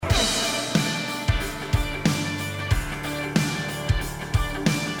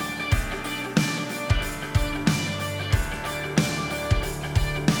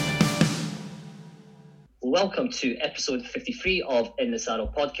welcome to episode 53 of In the Saddle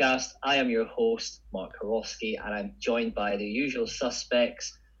podcast. I am your host, Mark Horowski, and I'm joined by the usual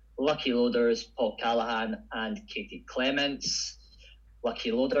suspects, Lucky Loaders, Paul Callahan and Katie Clements.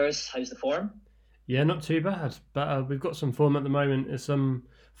 Lucky Loaders, how's the form? Yeah, not too bad, but we've got some form at the moment in some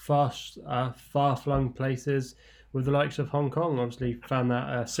far-flung places with the likes of Hong Kong. Obviously found that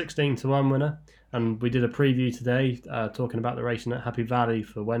 16-1 winner, and we did a preview today talking about the racing at Happy Valley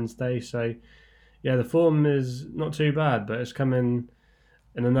for Wednesday. So yeah, the form is not too bad, but it's coming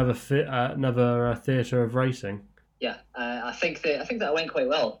in another theatre of racing. Yeah, I think that went quite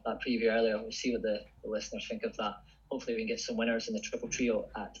well, that preview earlier. We'll see what the listeners think of that. Hopefully we can get some winners in the Triple Trio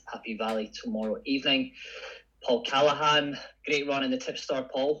at Happy Valley tomorrow evening. Paul Callahan, great run in the Tipstar,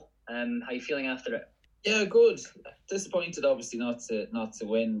 Paul. How are you feeling after it? Yeah, good. Disappointed, obviously, not to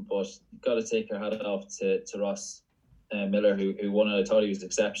win, but got to take our hat off to Ross Miller, who won it. I thought he was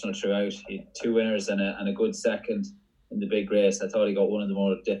exceptional throughout. He had two winners and a good second in the big race. I thought he got one of the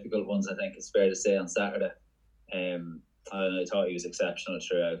more difficult ones, I think it's fair to say, on Saturday. And I thought he was exceptional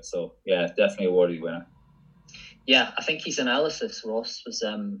throughout. So, yeah, definitely a worthy winner. Yeah, I think his analysis, Ross,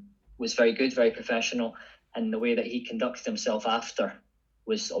 was very good, very professional, and the way that he conducted himself after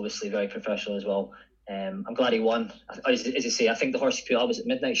was obviously very professional as well. I'm glad he won. As you say, I think the horse he put up was at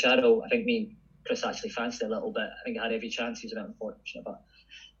Midnight Shadow. I think me and Chris actually fancied it a little bit. I think he had every chance. He was a bit unfortunate, but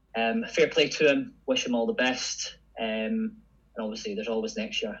fair play to him. Wish him all the best. And obviously, there's always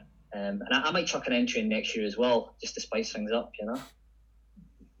next year. And I might chuck an entry in next year as well, just to spice things up, you know.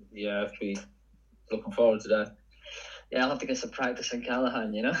 Yeah, I'd be looking forward to that. Yeah, I'll have to get some practice in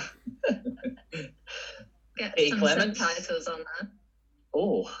Callahan, you know. Get Katie some Clements. subtitles on that.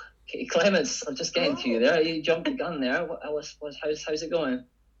 Oh, Katie Clements, I'm just getting to you there. You jumped the gun there. How's it going?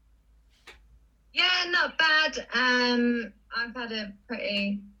 Yeah, not bad. I've had a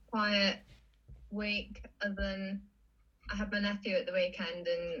pretty quiet week, other than I had my nephew at the weekend,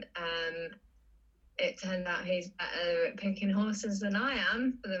 and it turned out he's better at picking horses than I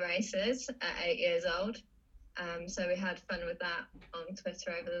am for the races at 8 years old. So we had fun with that on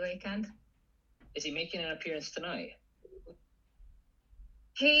Twitter over the weekend. Is he making an appearance tonight?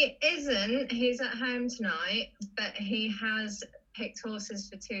 He isn't. He's at home tonight, but he has picked horses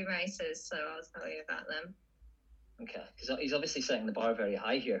for 2 races, so I'll tell you about them. Okay, because he's obviously setting the bar very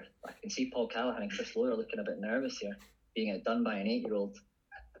high here. I can see Paul Callahan and Chris Loyer looking a bit nervous here, being outdone by an 8-year-old.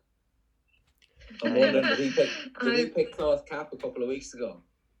 I'm wondering, did he pick Cloth Cap a couple of weeks ago?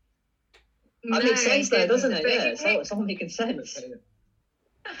 That makes sense there, doesn't it? Yeah, it's all making sense.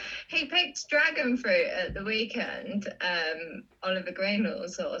 He picked Dragon Fruit at the weekend, Oliver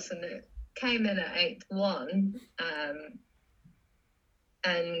Greenwell's horse, and it came in at 8-1.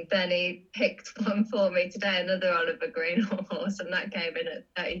 And then he picked one for me today, another Oliver Greenwell horse, and that came in at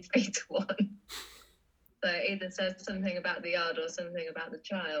 33-1. So it either says something about the yard or something about the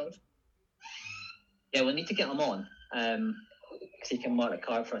child. Yeah, we'll need to get him on, because he can mark the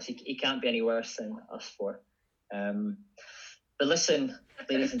card for us. He can't be any worse than us four. But listen,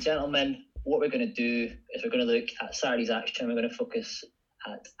 ladies and gentlemen, what we're going to do is we're going to look at Saturday's action. We're going to focus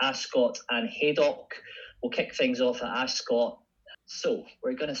at Ascot and Haydock. We'll kick things off at Ascot. So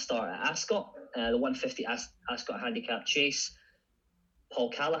we're going to start at Ascot, the 150 Ascot Handicap Chase. Paul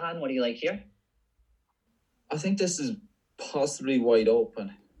Callahan, what do you like here? I think this is possibly wide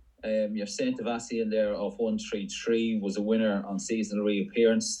open. Your Saint Avasi in there of 133 was a winner on seasonal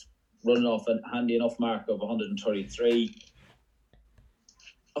reappearance, running off a handy enough mark of 133.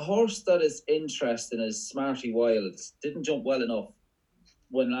 A horse that is interesting is Smarty Wild. Didn't jump well enough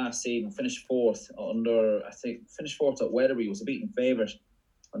when last season, finished fourth at Weatherby, was a beaten favourite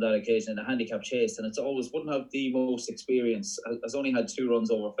on that occasion in a handicap chase, and it's always wouldn't have the most experience, has only had 2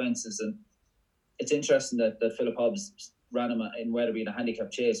 runs over fences, and it's interesting that Philip Hobbs ran him in Weatherby in a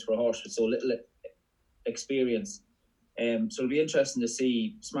handicap chase for a horse with so little experience. So it'll be interesting to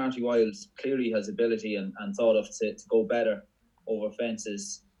see. Smarty Wild clearly has ability and thought of to go better over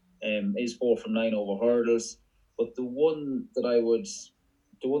fences. Is 4 from 9 over hurdles, but the one that I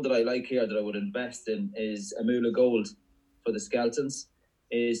like here that I would invest in is Amula Gold for the Skeltons.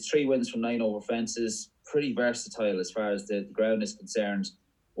 Is 3 wins from 9 over fences, pretty versatile as far as the ground is concerned.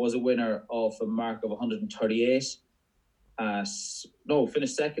 Was a winner of a mark of 138.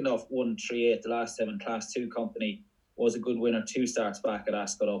 Finished second off 138 the last time in Class 2 company. Was a good winner 2 starts back at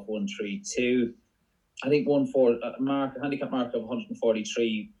Ascot off 132. I think a handicap mark of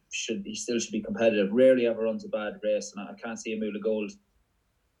 143 should be competitive. Rarely ever runs a bad race, and I can't see Amula Gold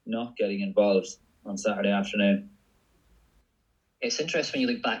not getting involved on Saturday afternoon. It's interesting when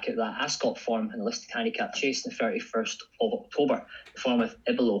you look back at that Ascot form in the listed handicap chase on the 31st of October, the form of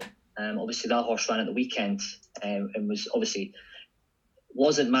Ibolo. Obviously, that horse ran at the weekend and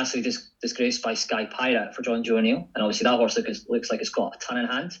wasn't massively disgraced by Sky Pirate for John Joe O'Neill. And obviously, that horse looks like it's got a ton in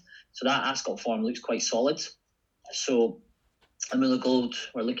hand. So that Ascot form looks quite solid. So Amula Gold,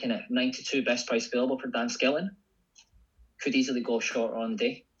 we're looking at 92 best price available for Dan Skellin. Could easily go short on the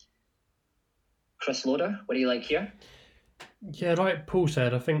day. Chris Loader, what do you like here? Yeah, like Paul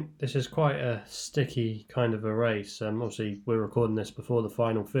said, I think this is quite a sticky kind of a race. Obviously, we're recording this before the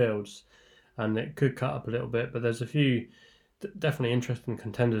final fields, and it could cut up a little bit, but there's a few definitely interesting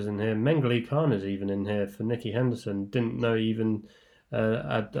contenders in here. Mengele Khan is even in here for Nicky Henderson. Didn't know he even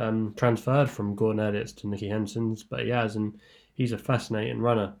had transferred from Gordon Elliott's to Nicky Henderson's, but he has, and he's a fascinating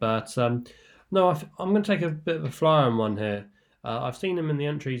runner. But no, I'm going to take a bit of a flyer on one here. I've seen him in the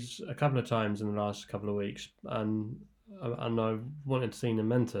entries a couple of times in the last couple of weeks, and I wanted to see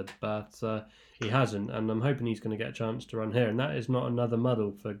him entered, but he hasn't, and I'm hoping he's going to get a chance to run here, and that is Not Another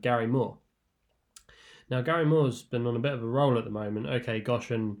Muddle for Gary Moore. Now, Gary Moore's been on a bit of a roll at the moment. Okay,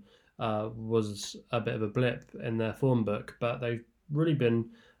 Goshen was a bit of a blip in their form book, but they've really been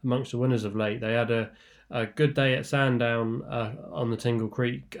amongst the winners of late. They had a good day at Sandown on the Tingle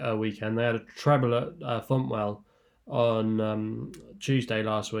Creek weekend. They had a treble at Fontwell on Tuesday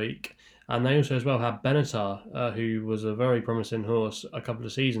last week. And they also as well had Benatar, who was a very promising horse a couple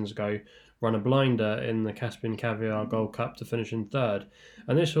of seasons ago, run a blinder in the Caspian Caviar Gold Cup to finish in third.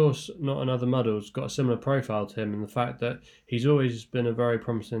 And this horse, Not Another Muddle's got a similar profile to him in the fact that he's always been a very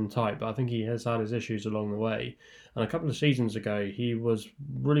promising type, but I think he has had his issues along the way. And a couple of seasons ago, he was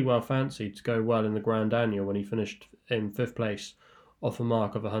really well fancied to go well in the Grand Annual when he finished in 5th place off a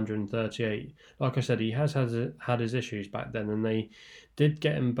mark of 138. Like I said, he has had his issues back then, and they did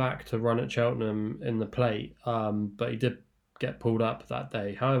get him back to run at Cheltenham in the plate, but he did get pulled up that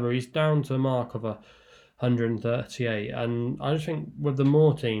day. However, he's down to a mark of 138, and I just think with the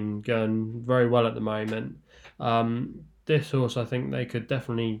Moore team going very well at the moment, this horse, I think they could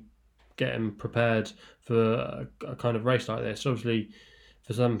definitely get him prepared for a kind of race like this. Obviously,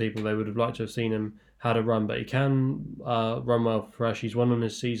 for some people, they would have liked to have seen him had a run, but he can run well fresh. He's won on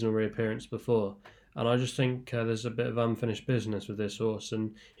his seasonal reappearance before, and I just think there's a bit of unfinished business with this horse,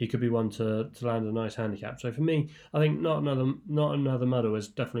 and he could be one to land a nice handicap. So for me, I think Not Another Muddle is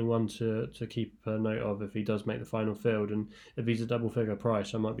definitely one to keep a note of if he does make the final field, and if he's a double figure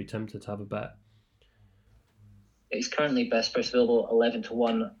price, I might be tempted to have a bet. He's currently best price available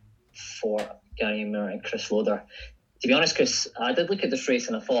 11-1 for Gary Moore and Chris Loader. To be honest, Chris, I did look at this race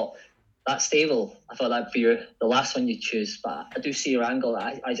and I thought, that stable, I thought that'd be the last one you'd choose, but I do see your angle.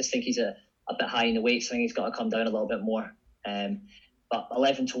 I just think he's a bit high in the weight, so I think he's got to come down a little bit more. But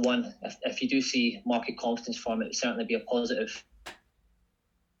 11-1, if you do see market confidence from it, would certainly be a positive.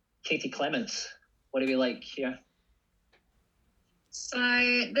 Katie Clements, what do we like here? So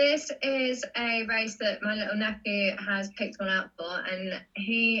this is a race that my little nephew has picked one out for, and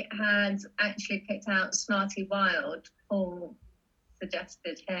he had actually picked out Smarty Wild. Paul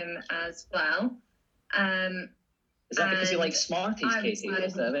suggested him as well. Is that because you like Smarties, Katie?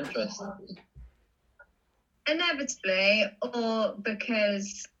 Is that of interest? Inevitably, or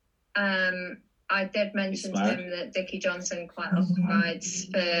because I did mention to him that Dickie Johnson quite often rides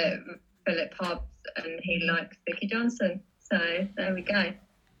for Philip Hobbs, and he likes Dickie Johnson. So there we go.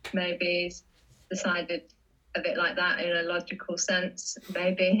 Maybe he's decided a bit like that in a logical sense.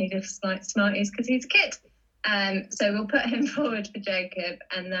 Maybe he just likes Smarties because he's a kid. So we'll put him forward for Jacob,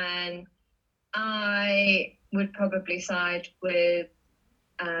 and then I would probably side with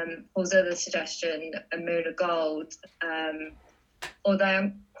Paul's other suggestion, Amula Gold. Although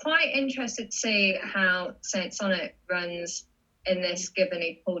I'm quite interested to see how Saint Sonnet runs in this, given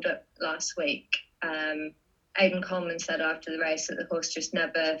he pulled up last week. Aidan Coleman said after the race that the horse just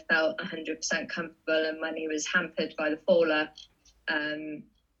never felt 100% comfortable, and when he was hampered by the faller,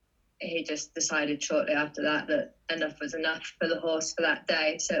 he just decided shortly after that enough was enough for the horse for that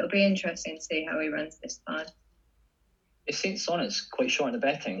day. So it'll be interesting to see how he runs this time. If Saint Sonnet's quite short in the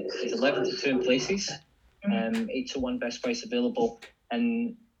betting, he's 11-2 in places, 8-1 best price available,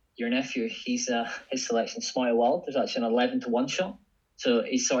 and your nephew, his selection, Smarty Wild, there's actually an 11-1 shot. So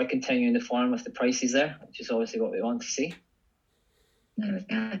he's sort of continuing the form with the prices there, which is obviously what we want to see. There we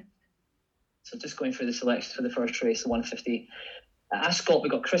go. So just going through the selections for the first race, the 150. At Ascot,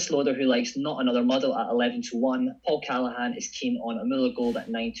 we've got Chris Loader, who likes Not Another Muddle at 11-1. Paul Callahan is keen on Amula Gold at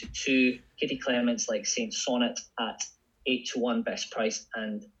 9-2. Katie Clements likes Saint Sonnet at 8-1 best price.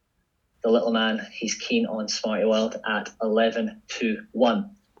 And the little man, he's keen on Smarty Wild at 11-1.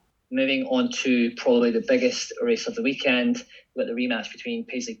 Moving on to probably the biggest race of the weekend, we've got the rematch between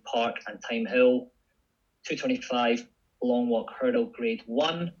Paisley Park and Time Hill. 225 Long Walk Hurdle Grade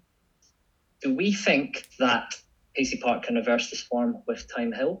 1. Do we think that Paisley Park can reverse this form with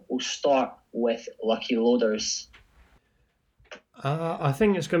Time Hill? We'll start with Lucky Loaders. I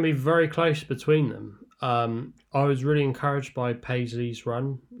think it's going to be very close between them. I was really encouraged by Paisley's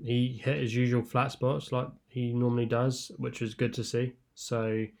run. He hit his usual flat spots like he normally does, which was good to see.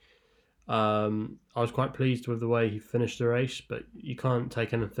 So I was quite pleased with the way he finished the race, but you can't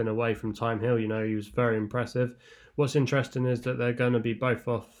take anything away from Time Hill. You know, he was very impressive. What's interesting is that they're going to be both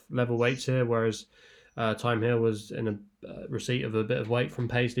off level weights here, whereas Time Hill was in a receipt of a bit of weight from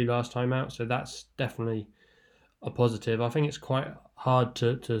Paisley last time out. So that's definitely a positive. I think it's quite hard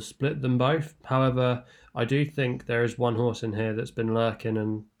to split them both. However, I do think there is one horse in here that's been lurking,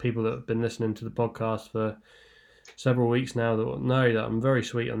 and people that have been listening to the podcast for several weeks now that will know that I'm very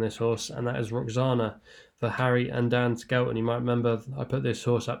sweet on this horse, and that is Roxana for Harry and Dan Skelton. You might remember I put this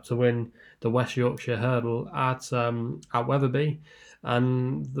horse up to win the West Yorkshire Hurdle at Wetherby,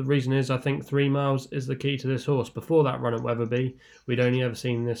 and the reason is I think 3 miles is the key to this horse. Before that run at Wetherby, we'd only ever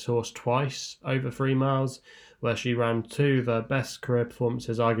seen this horse twice over 3 miles, where she ran two of her best career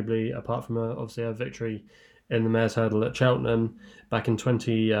performances, arguably, apart from obviously her victory in the Mares Hurdle at Cheltenham back in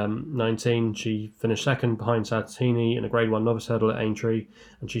 2019. She finished second behind Sabatini in a Grade 1 Novice Hurdle at Aintree,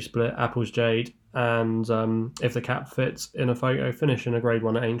 and she split Apples Jade and, if the cap fits, in a photo finish in a Grade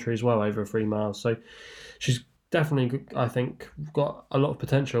 1 at Aintree as well over 3 miles. So she's definitely, I think, got a lot of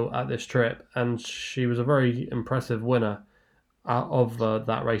potential at this trip, and she was a very impressive winner out of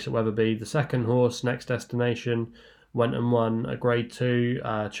that race at Wetherby. The second horse, Next Destination, went and won a Grade 2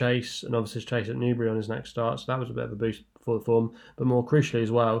 chase, and obviously chase at Newbury on his next start, so that was a bit of a boost for the form. But more crucially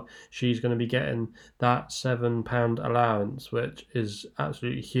as well, she's going to be getting that £7 allowance, which is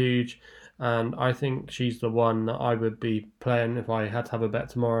absolutely huge, and I think she's the one that I would be playing if I had to have a bet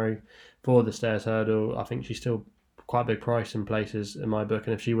tomorrow for the Stairs Hurdle. I think she's still quite a big price in places in my book,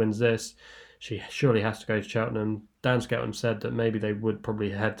 and if she wins this, she surely has to go to Cheltenham. Dan Skelton said that maybe they would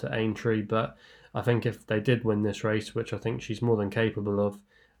probably head to Aintree, but I think if they did win this race, which I think she's more than capable of,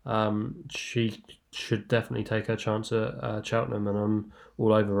 she should definitely take her chance at Cheltenham, and I'm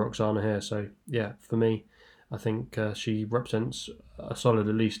all over Roxana here. So yeah, for me, I think she represents a solid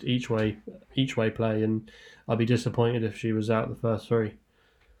at least each way play, and I'd be disappointed if she was out the first three.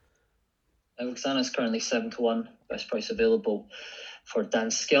 Roxana's currently 7-1, best price available for Dan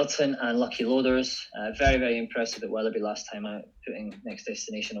Skelton and Lucky Loaders. Very, very impressive at Wetherby last time out, putting Next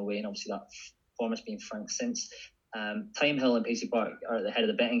Destination away, and obviously that form has been frank since. Time Hill and Paisley Park are at the head of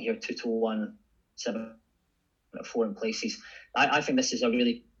the betting here, 2-1, 7-4 in places. I think this is a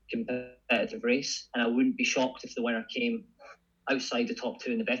really competitive race, and I wouldn't be shocked if the winner came outside the top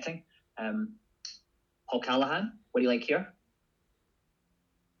two in the betting. Paul Callahan, what do you like here?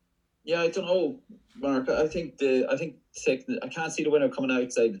 Yeah, I don't know, Mark. I can't see the winner coming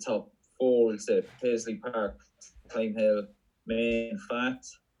outside the top four. It's Paisley Park, Time Hill, Main Fact.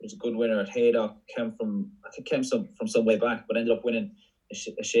 It was a good winner at Haydock. Came from some way back, but ended up winning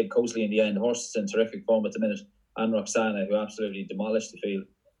a Shape Coasley in the end. The horse is in terrific form at the minute, and Roxana, who absolutely demolished the field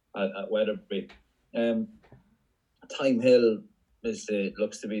at Wetherby. Time Hill looks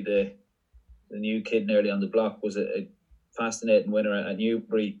to be the new kid nearly on the block. Was a fascinating winner at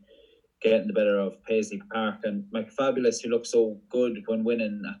Newbury, getting the better of Paisley Park, and McFabulous, who looked so good when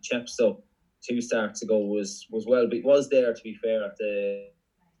winning at Chepstow 2 starts ago, was there, to be fair, at the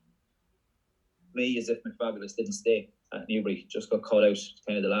me as if McFabulous didn't stay at Newbury, just got caught out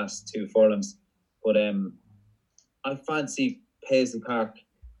kind of the last 2 furlongs. But I fancy Paisley Park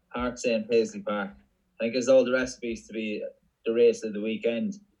saying Paisley Park. I think there's all the recipes to be the race of the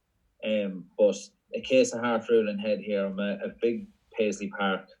weekend, but a case of heart ruling head here. I'm a big Paisley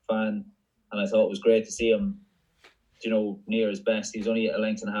Park fan, and I thought it was great to see him, near his best. He's only a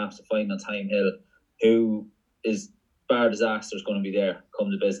length and a half to find on Time Hill, who is bar disaster is going to be there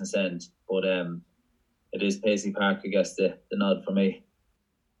come the business end. But it is Paisley Park, I guess, the nod for me.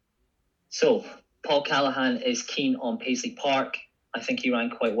 So Paul Callahan is keen on Paisley Park. I think he ran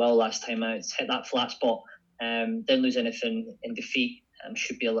quite well last time out. Hit that flat spot. Didn't lose anything in defeat.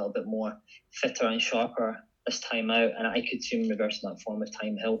 Should be a little bit more fitter and sharper this time out, and I could see him reversing that form with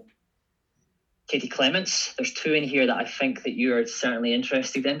Time Hill. Katie Clements, there's 2 in here that I think that you're certainly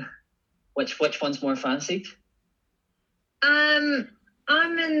interested in. Which one's more fancied?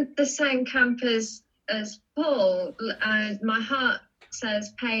 I'm in the same camp as Paul. My heart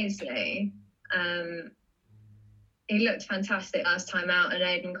says Paisley. He looked fantastic last time out, and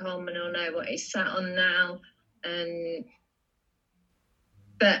Aidan Coleman will know what he's sat on now.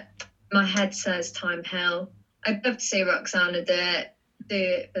 But my head says Time Hill. I'd love to see Roxana do it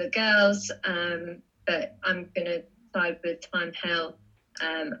for the girls, but I'm going to side with Time Hill.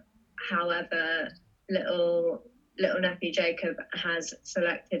 However, little nephew Jacob has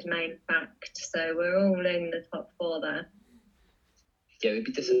selected Main Fact, so we're all in the top 4 there. Yeah, we'd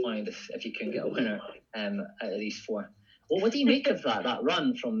be disappointed if you couldn't get a winner out of these 4. Well, what do you make of that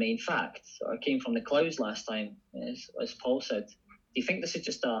run from Main Fact? Or came from the clouds last time, as Paul said. Do you think this is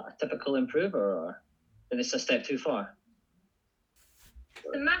just a typical improver, or is this a step too far?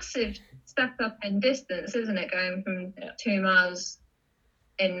 It's a massive step up in distance, isn't it? Going from 2 miles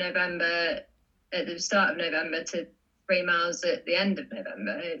in November, at the start of November, to 3 miles at the end of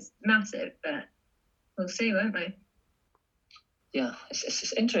November. It's massive, but we'll see, won't we? Yeah,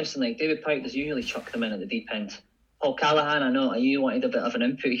 it's interesting. Like, David Pike does usually chuck them in at the deep end. Paul Callahan, I know you wanted a bit of an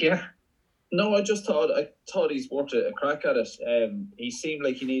input here. No, I thought he's worth a crack at it. He seemed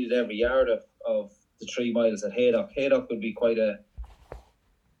like he needed every yard of the 3 miles at Haydock. Haydock would be quite a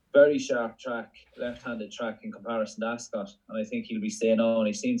very sharp track, left-handed track in comparison to Ascot, and I think he'll be staying on.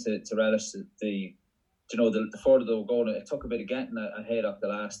 He seemed to relish the further they were going. It took a bit of getting at Haydock the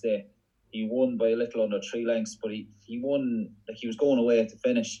last day. He won by a little under 3 lengths, but he won, like, he was going away at the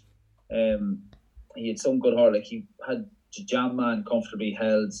finish. He had some good horse, like he had Jam Man comfortably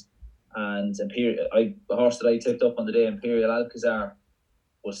held, and the horse that I tipped up on the day, Imperial Alcazar,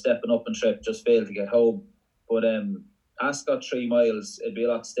 was stepping up and trip, just failed to get home. But Ascot 3 miles, it'd be a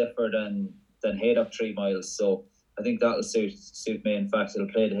lot stiffer than Haydock 3 miles, so I think that'll suit Main Fact. It'll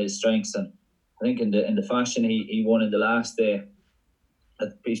play to his strengths, and I think in the fashion he won in the last day,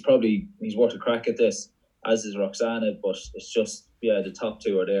 he's worth a crack at this, as is Roxana. But it's just the top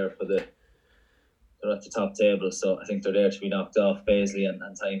 2 are there they're at the top table, so I think they're there to be knocked off, Paisley and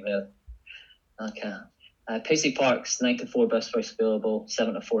Time Hill. Okay. Paisley Park's 9-4 best price available,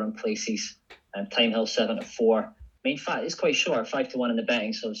 7-4 in places, and Time Hill 7-4. Main Fact is quite short, 5-1 in the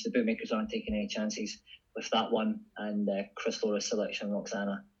betting, so the bookmakers aren't taking any chances with that one. And Chris Laura's selection,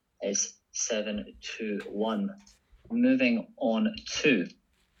 Roxana, is 7-1. Moving on to,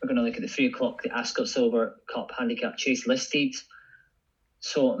 we're going to look at the 3 o'clock, the Ascot Silver Cup Handicap Chase listed.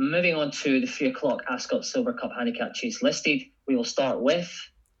 So moving on to the 3 o'clock Ascot Silver Cup Handicap Chase listed, we will start with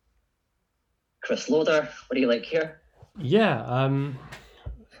Chris Loader. What do you like here? Yeah,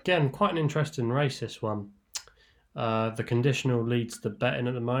 again, quite an interesting race, this one. The conditional leads the betting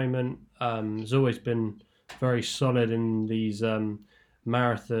at the moment. Has always been very solid in these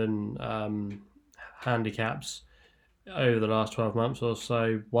marathon handicaps over the last 12 months or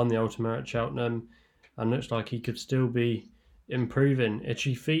so. Won the Ultima at Cheltenham, and looks like he could still be improving.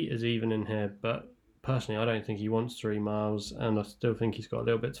 Itchy Feet is even in here, but personally I don't think he wants 3 miles, and I still think he's got a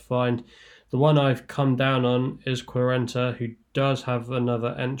little bit to find. The one I've come down on is Quarenta, who does have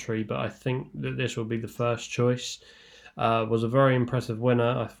another entry, but I think that this will be the first choice. Was a very impressive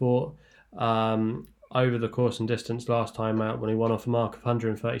winner, I thought, over the course and distance last time out when he won off a mark of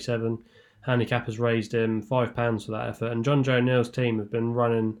 137. Handicap has raised him £5 for that effort, and John Joe Neal's team have been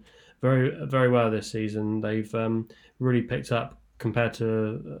running very, very well this season. They've really picked up compared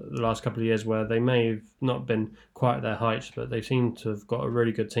to the last couple of years where they may have not been quite at their heights, but they seem to have got a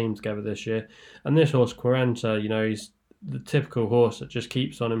really good team together this year. And this horse, Quarenta, he's the typical horse that just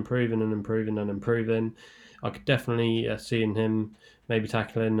keeps on improving and improving and improving. I could definitely see him maybe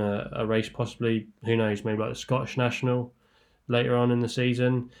tackling a race, possibly, who knows, maybe like the Scottish National later on in the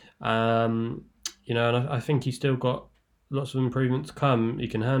season. And I think he's still got lots of improvement to come. He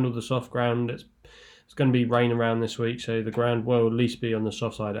can handle the soft ground. It's going to be rain around this week, so the ground will at least be on the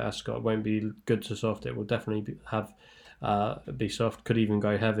soft side at Ascot. It won't be good to soft. It will definitely be soft, could even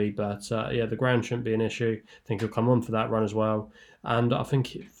go heavy. But the ground shouldn't be an issue. I think he'll come on for that run as well. And I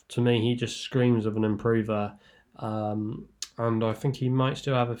think, to me, he just screams of an improver. And I think he might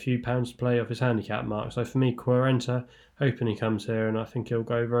still have a few pounds to play off his handicap mark. So for me, Quarenta, hoping he comes here, and I think he'll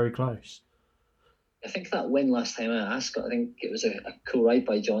go very close. I think that win last time at Ascot, I think it was a cool ride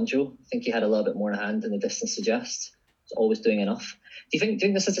by John Joe. I think he had a little bit more in hand than the distance suggests. He's always doing enough. Do you think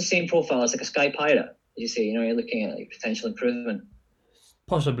this is the same profile as like a Sky Pirate? As you say, you're looking at like potential improvement.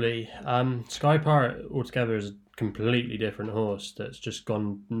 Possibly. Sky Pirate altogether is a completely different horse that's just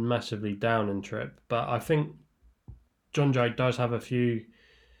gone massively down in trip. But I think John Joe does have a few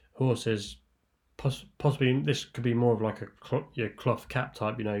horses. Possibly this could be more of like a cloth cap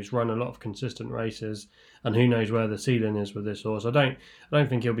type. He's run a lot of consistent races, and who knows where the ceiling is with this horse. I don't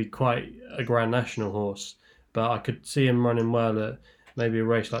think he'll be quite a Grand National horse, but I could see him running well at maybe a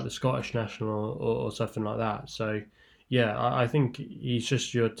race like the Scottish National or something like that. So yeah, I think he's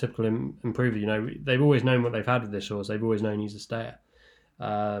just your typical improver. They've always known what they've had with this horse. They've always known he's a stayer.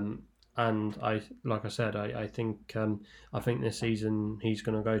 And I think this season he's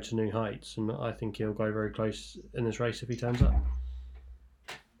going to go to new heights, and I think he'll go very close in this race if he turns up.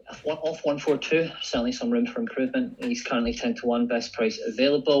 off 142. Certainly some room for improvement. He's currently 10-1, best price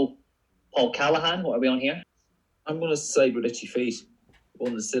available. Paul Callahan, what are we on here? I'm going to side with Itchy Feet.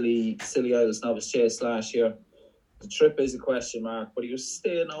 Won the silly Isles Novice Chase last year. The trip is a question mark, but he was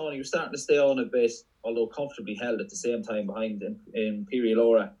staying on. He was starting to stay on a bit, although comfortably held at the same time behind Imperial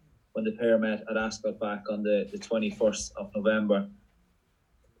Aura when the pair met at Ascot back on the 21st of November.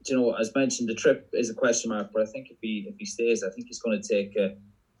 You know, as mentioned, the trip is a question mark, but I think if he stays, I think he's going to take a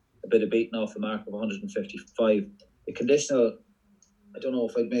bit of beating off a mark of 155. The conditional, I don't know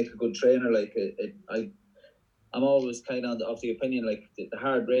if I'd make a good trainer. Like I'm always kind of the opinion, like the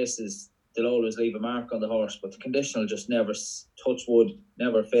hard races, they'll always leave a mark on the horse, but the conditional just never, touch wood,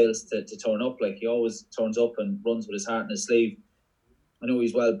 never fails to turn up. Like he always turns up and runs with his heart in his sleeve. I know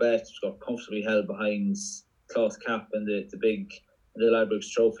he's well bet. He's got comfortably held behind Cloth Cap and the Ladbrokes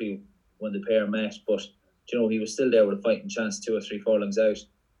Trophy when the pair met, but you know he was still there with a fighting chance 2 or 3 furlongs out.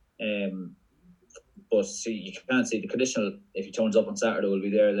 But see, you can't see the conditional. If he turns up on Saturday, will be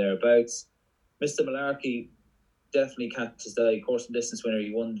thereabouts. Mr. Malarkey definitely catches the eye. Course and distance winner.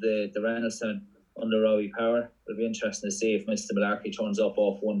 He won the Reynolstown under Robbie Power. It'll be interesting to see if Mr. Malarkey turns up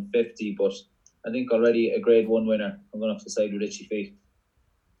off 150. But I think already a Grade 1 winner. I'm going to have to side with Itchy Feet.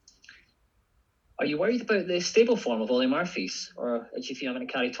 Are you worried about the stable form of Ollie Murphy's, or Itchy Feet having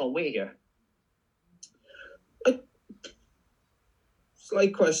to carry top weight here?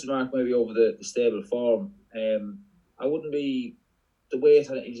 Slight question mark maybe over the stable form. I wouldn't be the weight.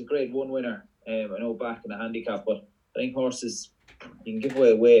 He's a Grade 1 winner. I know back in the handicap, but I think horses, you can give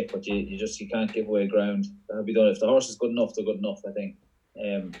away weight, but you can't give away ground. That'll be done. If the horse is good enough, they're good enough. I think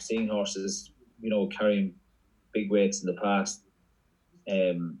seeing horses, carrying big weights in the past,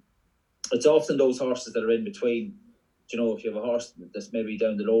 it's often those horses that are in between. If you have a horse that's maybe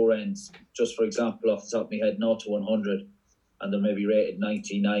down the lower end, just for example, off the top of my head, 0 to 100, and they're maybe rated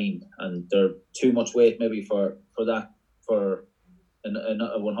 99, and they're too much weight maybe for a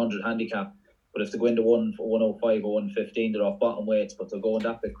 100 handicap. But if they go into 105 or 115, they're off bottom weights, but they're going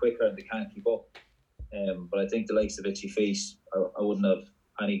that bit quicker and they can't keep up. But I think the likes of Itchy Feet, I wouldn't have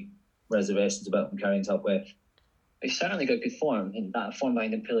any reservations about them carrying top weight. He's certainly got good form, and that form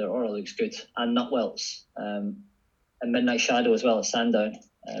behind Imperial Aura looks good. And Nutwelts, and Midnight Shadow as well at Sandown.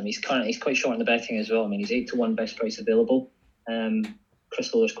 He's quite short in the betting as well. I mean, he's 8-1 best price available.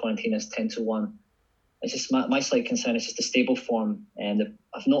 Chris Lowler's Quarantine is 10-1. It's just my slight concern is just the stable form, and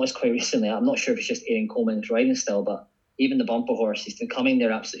I've noticed quite recently. I'm not sure if it's just Aaron Coleman's riding still, but even the bumper horse, he's been coming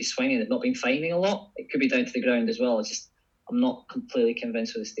there absolutely swinging. They've not been finding a lot. It could be down to the ground as well. I'm not completely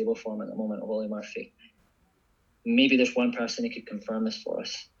convinced with the stable form at the moment of Ollie Murphy. Maybe there's one person who could confirm this for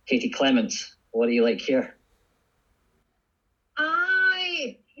us. Katie Clements, what do you like here?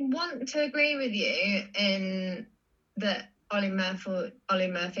 I want to agree with you in that Ollie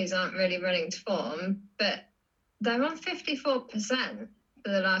Murphy's aren't really running to form, but they're on 54%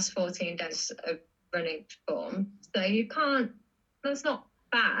 for the last 14 days of running to form. So you can't, that's not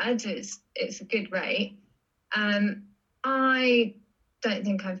bad. It's a good rate. I don't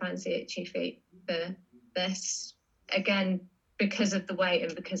think I fancy Itchy Feet for this, again, because of the weight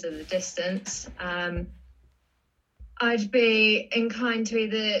and because of the distance. I'd be inclined to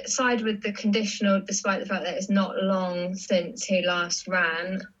either side with the conditional, despite the fact that it's not long since he last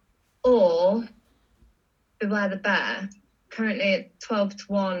ran, or Beware the Bear, currently at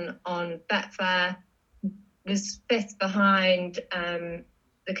 12-1 on Betfair, was 5th behind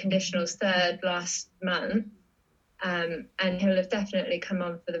the conditional's 3rd last month. And he'll have definitely come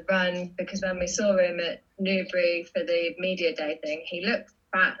on for the run, because when we saw him at Newbury for the media day thing, he looked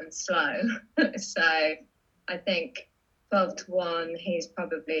fat and slow. So I think 12-1, he's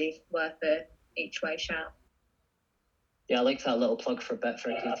probably worth a each way shout. Yeah, I like that little plug for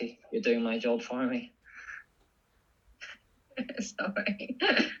Betfair, Katie. You're doing my job for me. Sorry.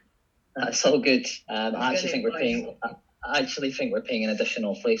 That's all good. I actually think we're paying an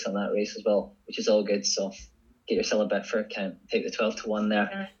additional place on that race as well, which is all good. So get yourself a Betfair account. Take the 12-1 there.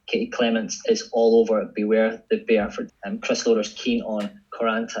 Yeah. Katie Clements is all over Beware the Bear. Chris Lowler's keen on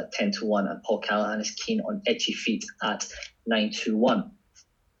Corant at 10-1, and Paul Callahan is keen on Itchy Feet at 9-1.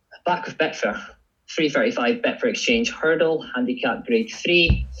 Back with Betfair. 3:35 Betfair Exchange Hurdle, handicap grade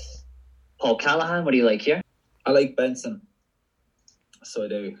 3. Paul Callahan, what do you like here? I like Benson. So I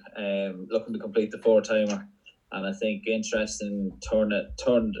do. Looking to complete the 4-timer, and I think interesting turned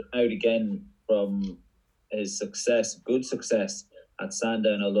out again from his good success at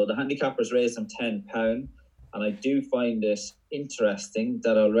Sandown, although the handicappers raised him £10, and I do find it interesting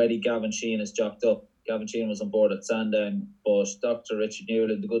that already Gavin Sheehan has jocked up. Gavin Sheehan was on board at Sandown, but Dr. Richard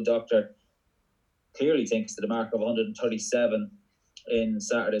Newland, the good doctor, clearly thinks to the mark of 137 in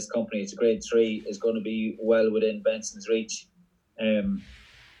Saturday's company. It's a grade 3, is going to be well within Benson's reach.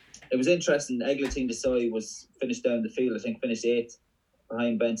 It was interesting. Eglantine Desai was finished down the field. I think finished 8th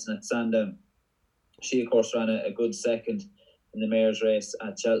behind Benson at Sandown. She, of course, ran a good second in the mayor's race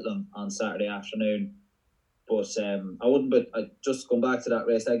at Cheltenham on Saturday afternoon. But I just going back to that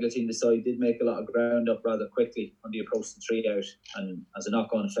race, Eglantine Desai did make a lot of ground up rather quickly on the approach to 3 out, and as a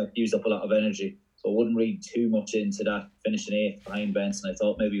knock-on effect, used up a lot of energy. So I wouldn't read too much into that finishing 8th behind Benson. I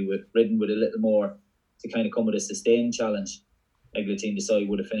thought maybe ridden with a little more to kind of come with a sustained challenge, Eglantine Desai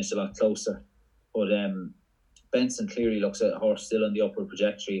would have finished a lot closer. But Benson clearly looks at a horse still on the upward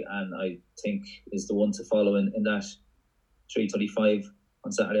trajectory, and I think is the one to follow in that 3:35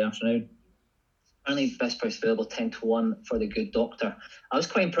 on Saturday afternoon. Only best price available, 10-1 for the Good Doctor. I was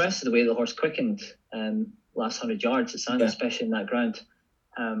quite impressed with the way the horse quickened last 100 yards at Sandown, especially in that ground.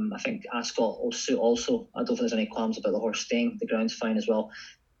 I think Ascot also. I don't think there's any qualms about the horse staying. The ground's fine as well.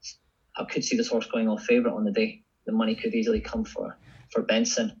 I could see this horse going off favourite on the day. The money could easily come for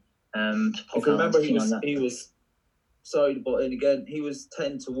Benson. If you remember, he was sorry, but and again, he was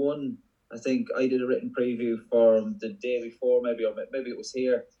 10-1. I think I did a written preview for the day before, maybe it was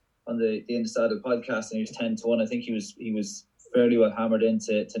here on the Indecidable podcast, and he was 10-1. I think he was fairly well hammered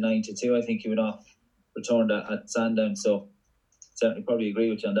into 9-2. I think he went off, returned at Sandown. So certainly probably agree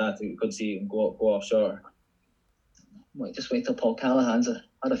with you on that. We could see him go off shorter. Might just wait till Paul Callahan's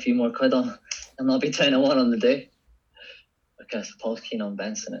had a few more quid on, and they'll be 10-1 on the day. Okay, so Paul's keen on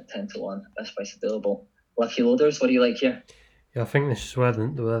Benson at 10-1, best price available. Lucky Loaders, what do you like here? Yeah, I think this is where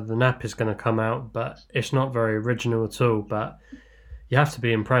the nap is going to come out, but it's not very original at all. But you have to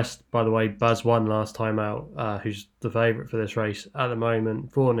be impressed by the way Buzz won last time out, who's the favourite for this race at the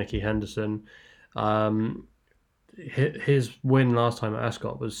moment for Nicky Henderson. His win last time at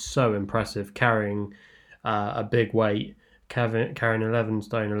Ascot was so impressive, carrying a big weight, carrying 11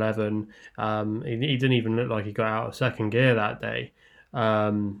 stone 11. He didn't even look like he got out of second gear that day.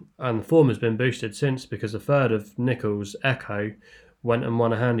 And the form has been boosted since, because a third of Nichols, Echo, went and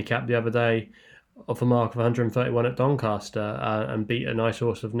won a handicap the other day off a mark of 131 at Doncaster and beat a nice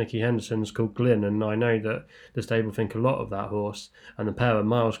horse of Nicky Henderson's called Glyn, and I know that the stable think a lot of that horse, and the pair were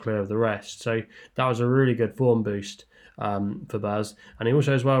miles clear of the rest, so that was a really good form boost for Buzz. And he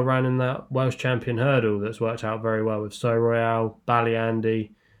also as well ran in that Welsh Champion hurdle that's worked out very well with So Royale,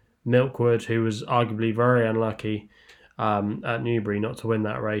 Ballyandy, Milkwood, who was arguably very unlucky at Newbury not to win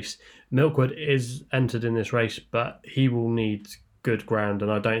that race. Milkwood is entered in this race, but he will need good ground,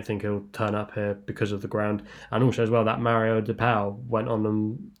 and I don't think he'll turn up here because of the ground. And also as well, that Mario De Pau went on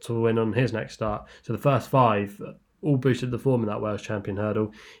them to win on his next start. So the first 5 all boosted the form in that Welsh Champion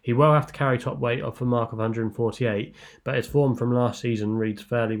hurdle. He will have to carry top weight off a mark of 148, but his form from last season reads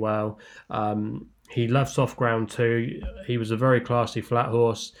fairly well. He loves soft ground too. He was a very classy flat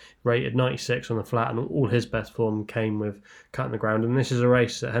horse, rated 96 on the flat, and all his best form came with cutting the ground. And this is a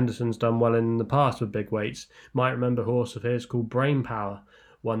race that Henderson's done well in the past with big weights. Might remember a horse of his called Brain Power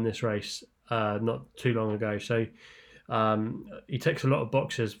won this race not too long ago. So he ticks a lot of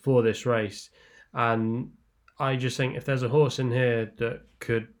boxes for this race. And I just think if there's a horse in here that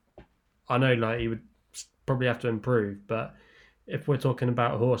could, I know like he would probably have to improve, but if we're talking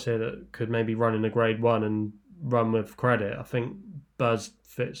about a horse here that could maybe run in a grade 1 and run with credit, I think Buzz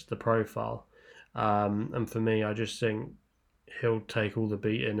fits the profile. And for me, I just think he'll take all the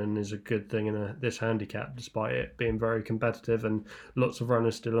beating and is a good thing in this handicap, despite it being very competitive and lots of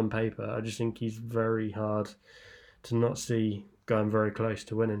runners still on paper. I just think he's very hard to not see going very close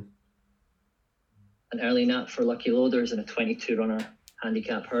to winning. An early nap for Lucky Loaders in a 22-runner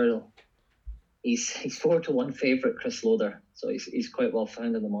handicap hurdle. He's 4-1 favourite, Chris Loader, so he's quite well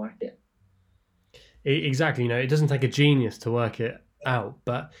found in the market. Exactly, it doesn't take a genius to work it out,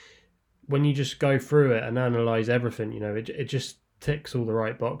 but when you just go through it and analyse everything, it just ticks all the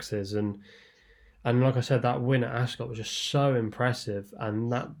right boxes. And like I said, that win at Ascot was just so impressive,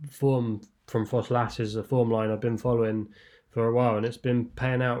 and that form from Foss Lass is a form line I've been following for a while, and it's been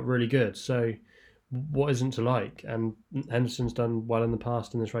paying out really good. So what isn't to like? And Henderson's done well in the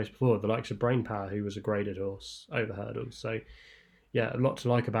past in this race before, the likes of Brain Power, who was a graded horse over hurdles. So yeah, a lot to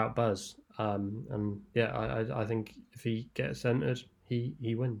like about Buzz. And yeah, I think if he gets entered,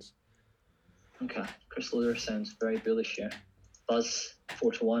 he wins. Okay, Chris Loader sounds very bullish here. Buzz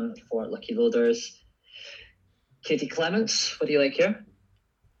 4-1 for Lucky Loaders. Katie Clements, what do you like here?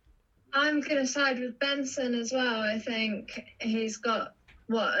 I'm going to side with Benson as well. I think he's got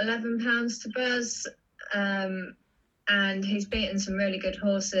 £11 to Buzz, and he's beaten some really good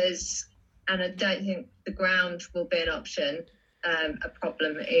horses, and I don't think the ground will be an option, a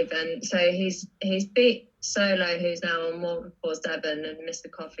problem even. So he's beat Solo, who's now on 147, and Mr.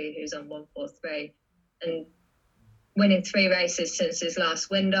 Coffee, who's on 143, and winning 3 races since his last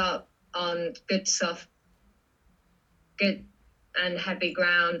wind up on good and heavy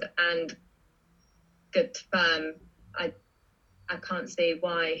ground and good firm. I can't see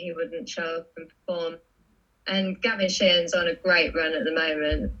why he wouldn't show up and perform. And Gavin Sheehan's on a great run at the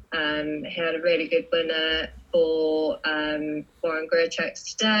moment. He had a really good winner for Warren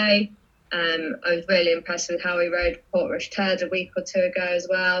Grachek today. I was really impressed with how he rode Portrush Ted a week or 2 ago as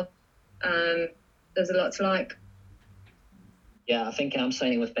well. There's a lot to like. Yeah, I think I'm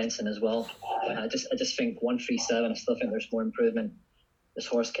signing with Benson as well. I just think 137. I still think there's more improvement. This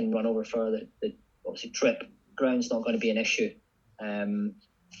horse can run over further. The obviously trip ground's not going to be an issue.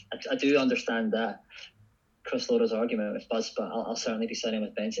 I do understand that Chris Lauder's argument with Buzz, but I'll certainly be signing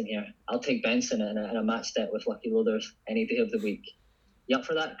with Benson here. I'll take Benson in a match step with Lucky Loaders any day of the week. You up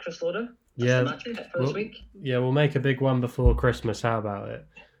for that, Chris Lauder? That's the match step for this week? Yeah, we'll make a big one before Christmas. How about it?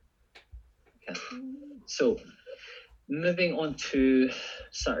 Okay. So, moving on to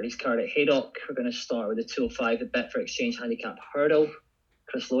Saturday's card at Haydock, we're going to start with the 205 at Betfair Exchange Handicap Hurdle.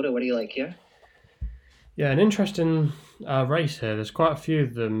 Chris Lauder, what do you like here? Yeah, an interesting race here. There's quite a few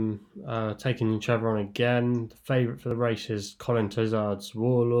of them taking each other on again. The favourite for the race is Colin Tizard's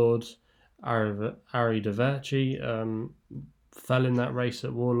Warlord. Ari De Verci fell in that race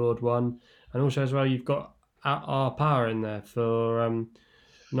at Warlord 1. And also as well, you've got Our Power in there for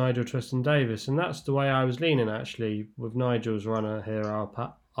Nigel Tristan Davis. And that's the way I was leaning, actually, with Nigel's runner here,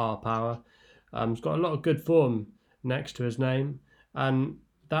 Our Power. He's got a lot of good form next to his name. And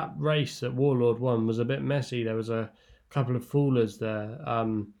that race at Warlord 1 was a bit messy. There was a couple of foolers there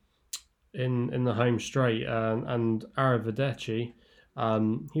in the home straight, and Aravideci,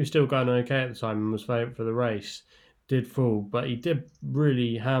 he was still going okay at the time and was favourite for the race. Did fall, but he did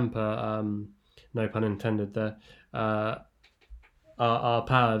really hamper, no pun intended there, our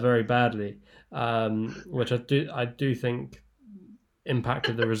Power very badly, which I do think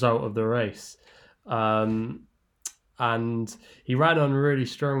impacted the result of the race. And he ran on really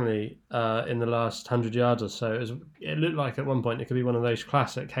strongly in the last 100 yards or so. It looked like at one point it could be one of those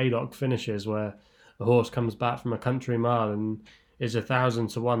classic Haydock finishes where a horse comes back from a country mile and is 1,000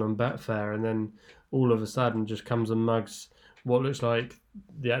 to 1 on Betfair, and then all of a sudden just comes and mugs what looks like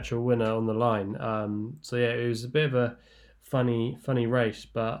the actual winner on the line. So yeah, it was a bit of a funny race,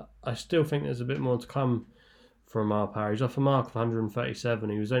 but I still think there's a bit more to come from Our Power. He's off a mark of 137.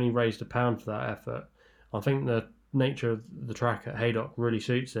 He was only raised £1 for that effort. I think the nature of the track at Haydock really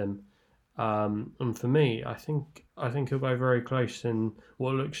suits him, and for me, I think he'll go very close in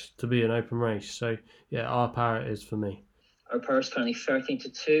what looks to be an open race. So yeah, Our Power is for me. Our Power is currently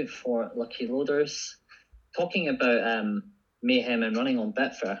 13-2 for Lucky Loaders. Talking about mayhem and running on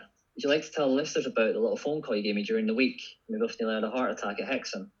Betfair, would you like to tell the listeners about the little phone call you gave me during the week? We both nearly had a heart attack at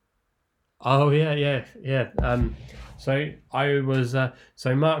Hexham. Oh yeah. So I was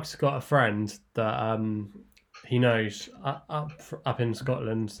so Mark's got a friend that he knows up in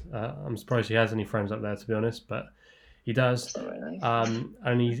Scotland. I'm surprised he has any friends up there, to be honest, but he does. That's not very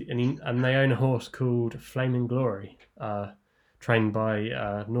nice. And they own a horse called Flaming Glory, trained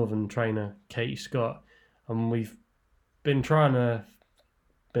by Northern trainer Katie Scott, and we've been trying to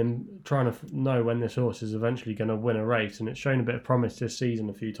know when this horse is eventually going to win a race, and it's shown a bit of promise this season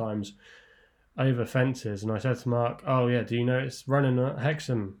a few times over fences. And I said to Mark, "Oh yeah, do you know it's running at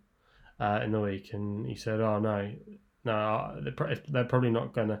Hexham in the week?" And he said, "Oh no, they're probably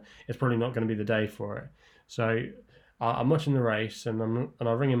not gonna. It's probably not going to be the day for it." So I'm watching the race, and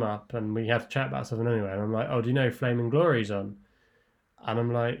I ring him up, and we have to chat about something anyway. And I'm like, "Oh, do you know Flaming Glory's on?" And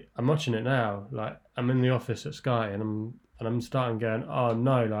I'm like, "I'm watching it now. Like I'm in the office at Sky, and I'm starting going, oh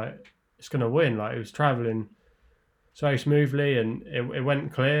no, like it's going to win. Like it was travelling so smoothly, and it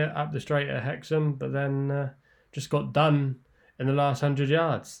went clear up the straight at Hexham, but then just got done in the last 100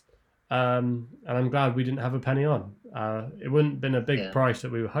 yards. And I'm glad we didn't have a penny on. It wouldn't have been a big price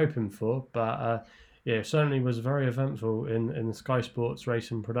that we were hoping for, but it certainly was very eventful in the Sky Sports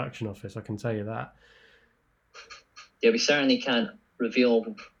Racing production office, I can tell you that. Yeah, we certainly can't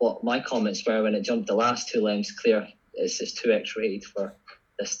reveal what my comments were when it jumped the last 2 lengths clear. It's just too X-rated for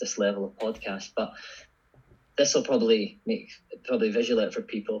this level of podcast, but this will probably visual it for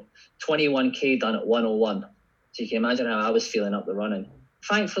people. 21k done at 101, so you can imagine how I was feeling up the running.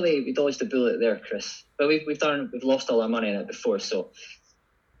 Thankfully, we dodged a bullet there, Chris, but we've lost all our money in it before, so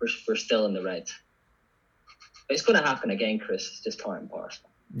we're still in the red. But it's going to happen again, Chris. It's just part and parcel.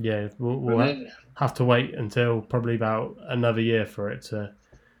 Yeah, we'll have to wait until probably about another year for it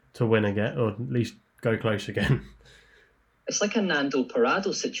to win again, or at least go close again. It's like a Nando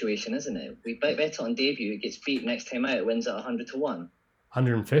Parado situation, isn't it? We bet it on debut, it gets beat next time out, it wins at 100 to 1.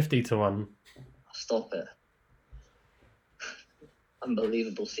 150 to 1. Stop it.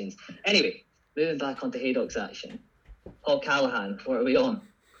 Unbelievable scenes. Anyway, moving back onto Haydock's action. Paul Callahan, what are we on?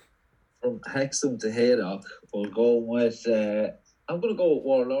 From Hexham to Haydock, we'll go with. I'm going to go with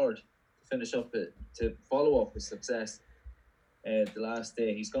Warlord to finish up it, to follow up his success. The last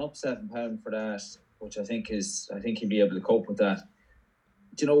day, he's gone up £7 for that, which I think he'd be able to cope with that.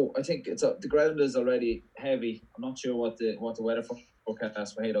 Do you know? I think the ground is already heavy. I'm not sure what the weather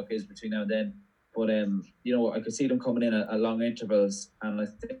forecast for Haydock is between now and then, but I could see them coming in at long intervals, and I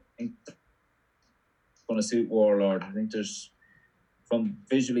think it's going to suit Warlord. I think there's, from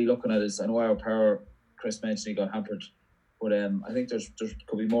visually looking at his, I know our power, Chris mentioned he got hampered, but I think there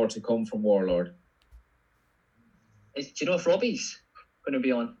could be more to come from Warlord. Do you know if Robbie's going to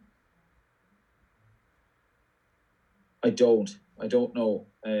be on? I don't know.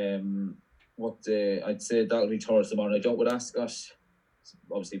 I'd say that'll be Thursday morning. I don't with Ascot. It's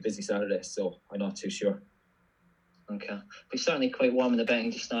obviously a busy Saturday, so I'm not too sure. Okay. We're certainly quite warm in the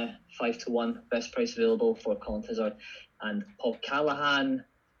betting just now. 5 to 1, best price available for Colin Tizard. And Paul Callahan,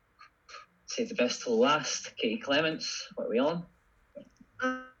 save the best till last. Katie Clements, what are we on?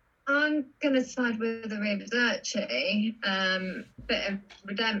 I'm going to side with the Arrivederci. Bit of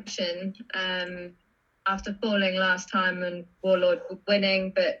redemption after falling last time and Warlord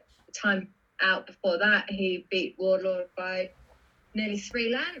winning, but the time out before that, he beat Warlord by nearly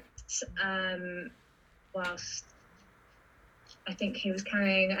 3 lengths, whilst I think he was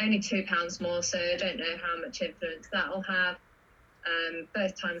carrying only £2 more, so I don't know how much influence that will have.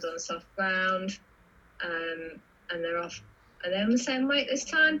 Both times on soft ground, and they're off. Are they on the same weight this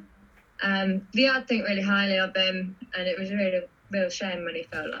time? The yard think really highly of him, and it was really a real shame when he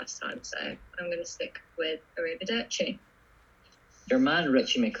fell last time, so I'm going to stick with Arrivederci. Your man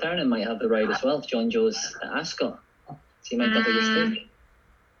Richie McLaren might have the ride as well, John Joe's at Ascot. So he might double your stake.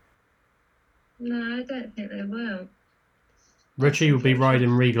 No, I don't think they will. Richie will be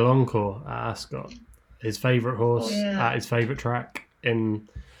riding Regal Encore at Ascot, his favourite horse at his favourite track, and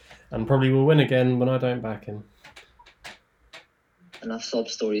probably will win again when I don't back him. Enough sob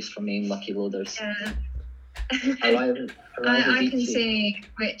stories from me and Lucky Loaders. Yeah. I can see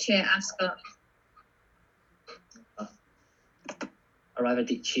Richie at Ascot.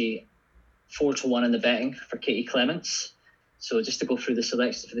 Arrivederci 4 to 1 in the betting for Katie Clements. So just to go through the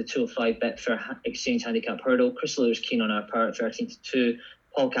selections for the 205 Betfair Exchange Handicap Hurdle, Chris Loder's keen on our power at 13 to 2.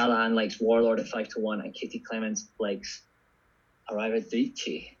 Paul Callahan likes Warlord at 5 to 1, and Katie Clements likes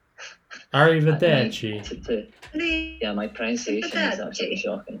Arrivederci. Arrivederci. To 2. Yeah, my pronunciation is absolutely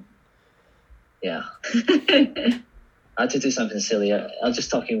shocking. Yeah. I had to do something silly. I'm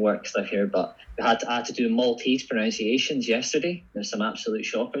just talking work stuff here, but I had to do Maltese pronunciations yesterday. There's some absolute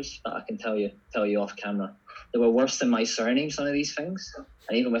shockers, but I can tell you off camera. They were worse than my surname, some of these things.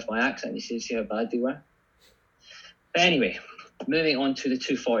 And even with my accent, you see how bad they were. But anyway, moving on to the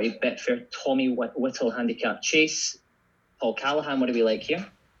 240 Betfair Tommy Whittle Handicap Chase. Paul Callahan, what do we like here?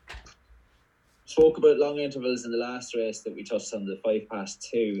 Spoke about long intervals in the last race that we touched on, the 5 past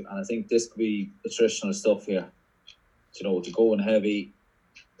 2, and I think this could be the traditional stuff here. To go in heavy.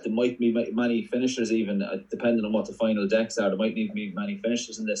 There might be many finishers, even depending on what the final decks are. There might need to be many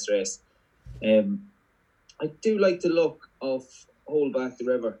finishers in this race. I do like the look of Hold Back the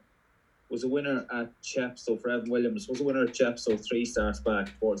River. Was a winner at Chepstow for Evan Williams. Was a winner at Chepstow 3 starts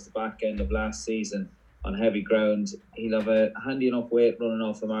back towards the back end of last season on heavy ground. He'll have a handy enough weight running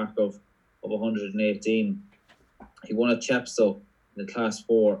off a mark of 118. He won at Chepstow in the Class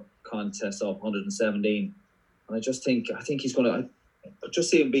 4 contest of 117. And I think he's going to. I just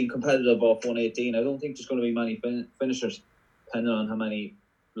see him being competitive off 118. I don't think there's going to be many finishers, depending on how many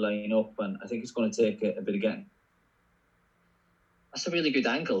line up, and I think it's going to take a bit of getting. That's a really good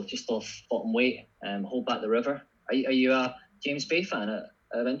angle, just off bottom weight. Hold Back the River. Are you a James Bay fan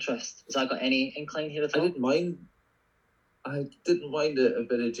of interest? Has that got any incline here at all? I didn't mind a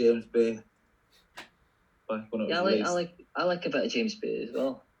bit of James Bay back when it was released. I like a bit of James Bay as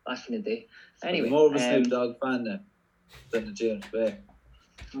well back in the day. Anyway, I'm more of a Snoop Dogg fan now than the James Bay.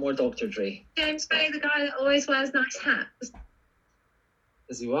 More Dr. Dre. James Bay, the guy that always wears nice hats.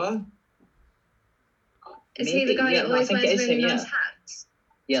 Is he what? Is he the guy that always wears really nice hats?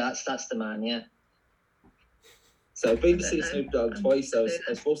 Yeah, that's the man, yeah. So I've been to see Snoop Dogg twice. I was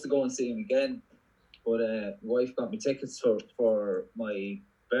supposed to go and see him again, but my wife got me tickets for my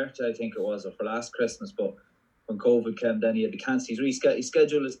birthday, I think it was, or for last Christmas, but when COVID came, then he had to cancel. He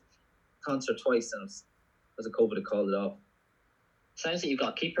scheduled his concert twice, and because of COVID, he called it off. Sounds like you've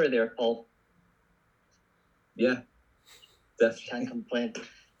got a keeper there, Paul. Yeah. Definitely. Can't complain.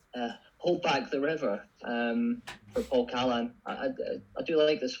 Hold Back the River for Paul Callan. I do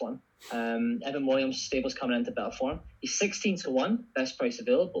like this one. Evan Williams' stable's coming into better form. He's 16-1, best price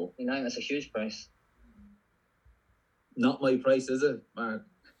available. I think that's a huge price. Not my price, is it, Mark?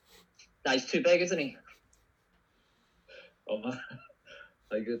 Nah, he's too big, isn't he? Oh man,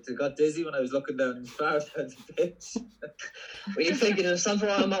 I got dizzy when I was looking down as far as the pitch. What are you thinking? There's something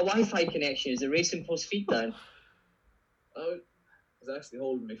wrong with my Wi-Fi connection. Is it racing post feet down? I was actually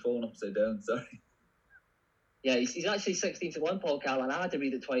holding my phone upside down. Sorry. Yeah, he's actually 16-1, Paul Callan. I had to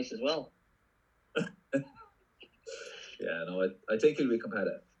read it twice as well. Yeah, no, I think he'll be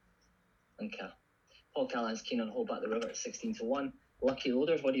competitive. Okay. Paul Callan's keen on Hold Back the River at 16-1. Lucky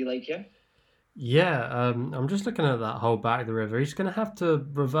Loaders, what do you like here? Yeah, I'm just looking at that Hold Back the River. He's going to have to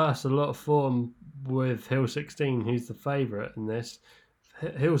reverse a lot of form with Hill 16, who's the favourite in this.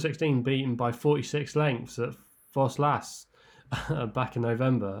 Hill 16 beaten by 46 lengths at Foss Lass back in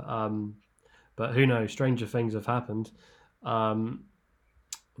November. But who knows, stranger things have happened. The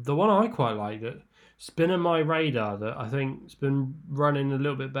one I quite like that's been on my radar that I think has been running a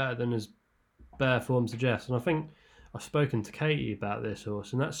little bit better than his bare form suggests, and I think I've spoken to Katie about this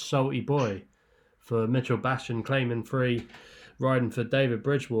horse, and that's Salty Boy for Mitchell Bastian, claiming free, riding for David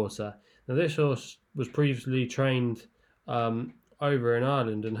Bridgewater. Now this horse was previously trained over in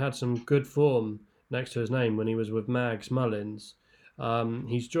Ireland and had some good form next to his name when he was with Mags Mullins.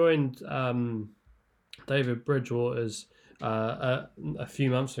 He's joined David Bridgewater's a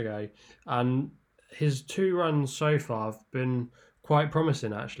few months ago, and his 2 runs so far have been quite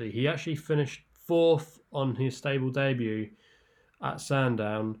promising actually. He actually finished 4th on his stable debut at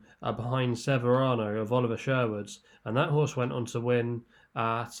Sandown behind Severano of Oliver Sherwood's, and that horse went on to win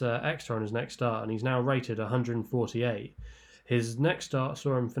at Exeter on his next start, and he's now rated 148. His next start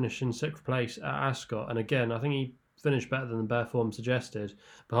saw him finish in 6th place at Ascot, and again I think he finished better than the bare form suggested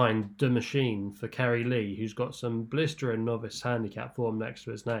behind De Machine for Kerry Lee, who's got some blistering novice handicap form next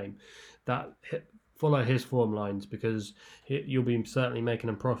to his name. That follow his form lines, because you'll be certainly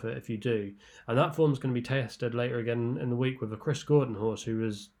making a profit if you do. And that form's going to be tested later again in the week with a Chris Gordon horse, who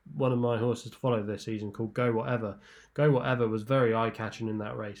was one of my horses to follow this season, called Go Whatever. Go Whatever was very eye-catching in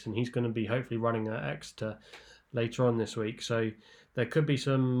that race, and he's going to be hopefully running at Exeter later on this week. So there could be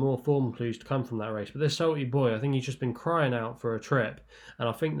some more form clues to come from that race. But this Salty Boy, I think he's just been crying out for a trip, and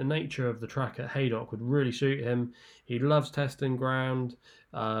I think the nature of the track at Haydock would really suit him. He loves testing ground.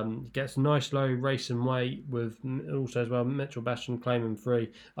 Gets a nice low racing weight with also as well Mitchell Bastian claiming free.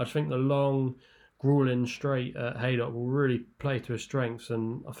 I just think the long grueling straight at Haydock will really play to his strengths,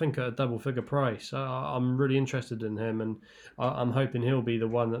 and I think at a double figure price I'm really interested in him, and I'm hoping he'll be the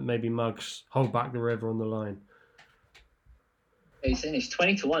one that maybe mugs Hold Back the River on the line. He's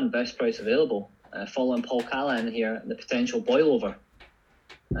 20-1, best price available, following Paul Callan here and the potential boil over.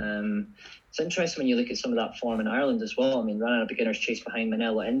 It's interesting when you look at some of that form in Ireland as well. I mean, running a beginner's chase behind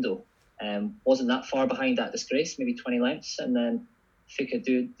Manella Indo, wasn't that far behind that Disgrace, maybe 20 lengths, and then Fika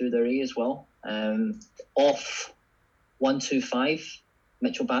Dudaree as well. Off 125,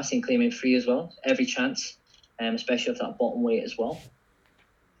 Mitchell Bastian claiming free as well, every chance, especially with that bottom weight as well.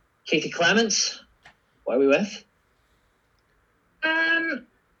 Katie Clements, what are we with?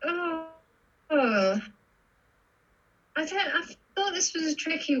 I thought this was a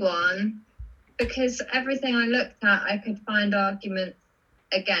tricky one, because everything I looked at I could find arguments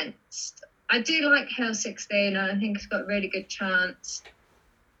against. I do like Hill 16, and I think it's got a really good chance.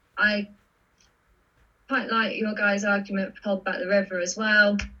 I quite like your guys' argument for Hold Back the River as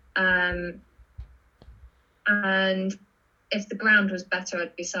well. And if the ground was better,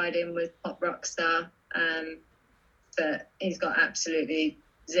 I'd be siding with Pop Rockstar. But he's got absolutely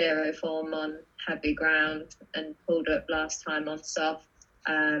zero form on heavy ground and pulled up last time on soft.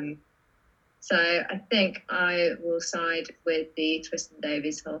 So I think I will side with the Twiston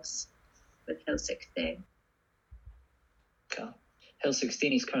Davies horse with Hill 16. Okay. Hill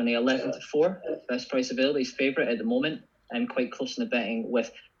 16, he's currently 11-4, best price available. He's favourite at the moment, and quite close in the betting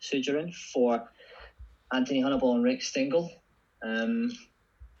with Sugerin for Anthony Hannibal and Rick Stingle.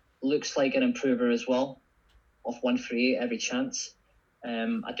 Looks like an improver as well, off 138 every chance.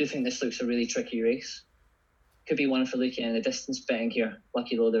 I do think this looks a really tricky race. Could be one for looking at the distance betting here,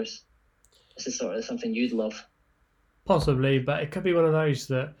 Lucky Loaders. This is sort of something you'd love. Possibly, but it could be one of those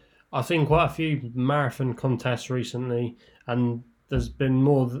that I've seen quite a few marathon contests recently, and there's been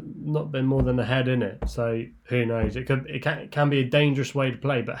not been more than a head in it. So who knows? It can be a dangerous way to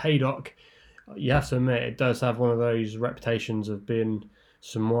play. But Haydock, you have to admit, it does have one of those reputations of being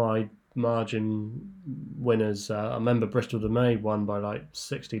some wide margin winners. I remember Bristol de May won by like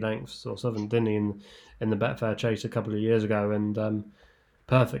 60 lengths or something, didn't he, in the Betfair Chase a couple of years ago, and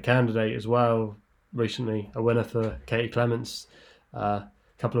Perfect Candidate as well. Recently, a winner for Katie Clements a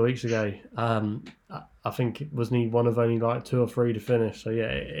couple of weeks ago. I think wasn't he one of only like 2 or 3 to finish. So yeah,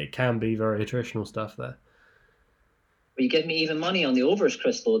 it can be very attritional stuff there. Will you give me even money on the overs,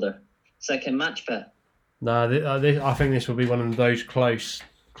 Chris Loader? Second match bet. No, I think this will be one of those close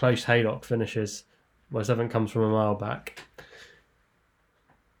haylock finishes where something comes from a mile back.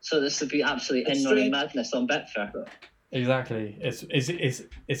 So this would be absolutely in-running madness on Betfair. Exactly.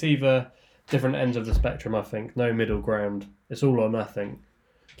 It's either different ends of the spectrum, I think. No middle ground. It's all or nothing.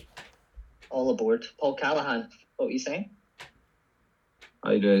 All aboard. Paul Callahan, what were you saying?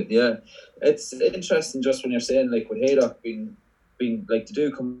 I do, yeah. It's interesting just when you're saying, like, with Haydock being like, to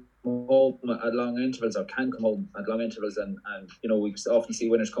do come home at long intervals, or can come home at long intervals, and you know, we often see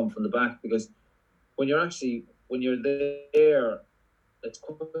winners come from the back, because when you're there, it's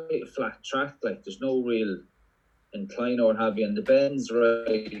quite a flat track, like, there's no real incline or have you, and the bends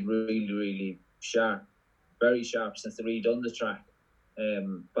really, really, really sharp, very sharp since they redone the track.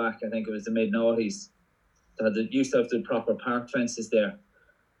 Back, I think it was the mid-noughties, they used to have the proper park fences there,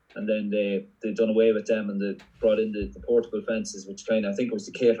 and then they done away with them, and they brought in the portable fences, which kind of, I think it was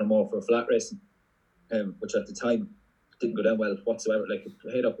to cater more for flat racing, which at the time didn't go down well whatsoever. Like,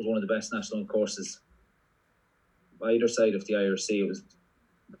 Haydock was one of the best national courses either side of the IRC. It was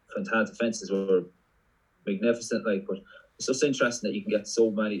fantastic. Fences were magnificent, like, but it's just interesting that you can get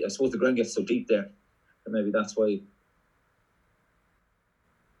so many. I suppose the ground gets so deep there, and maybe that's why.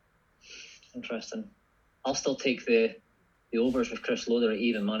 Interesting. I'll still take the overs with Chris Loader at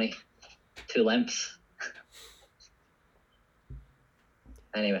even money. 2 lengths.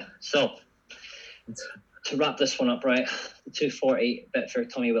 Anyway, so to wrap this one up, right, the 240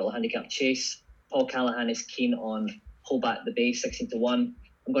 Betfair Tommy Whittle Handicap Chase. Paul Callahan is keen on Hobart the Bay, 16 to 1.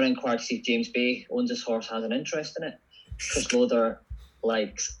 I'm going to inquire to see if James Bay owns this horse, has an interest in it. Chris Loader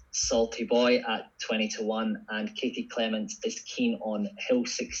likes Salty Boy at 20 to 1, and Katie Clements is keen on Hill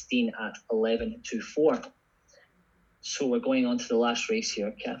 16 at 11 to 4. So we're going on to the last race here,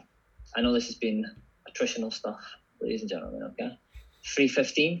 okay? I know this has been attritional stuff, ladies and gentlemen, okay?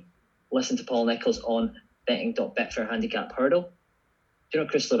 3:15, listen to Paul Nichols on betting.betfair handicap hurdle. Do you know,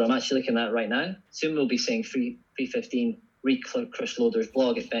 Chris Loader, I'm actually looking at that right now. Soon we'll be saying 3:15, read Chris Loader's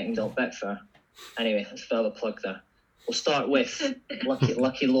blog at betting.betfair. Anyway, that's a bit of a plug there. We'll start with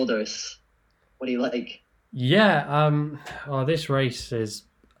Lucky Loaders. What do you like? Yeah, this race is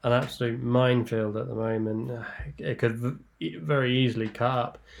an absolute minefield at the moment. It could very easily cut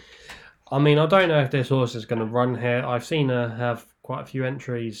up. I mean, I don't know if this horse is going to run here. I've seen her have quite a few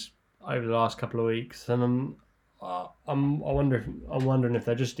entries over the last couple of weeks, and I'm wondering if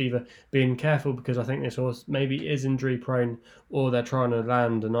they're just either being careful because I think this horse maybe is injury prone, or they're trying to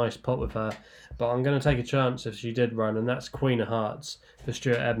land a nice pot with her. But I'm going to take a chance if she did run, and that's Queen of Hearts for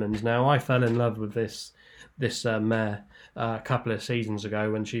Stuart Edmonds. Now, I fell in love with this mare a couple of seasons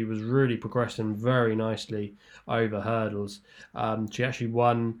ago when she was really progressing very nicely over hurdles. She actually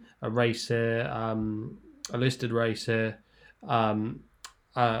won a race here, a listed race here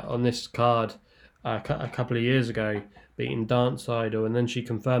on this card a couple of years ago, beating Dance Idol, and then she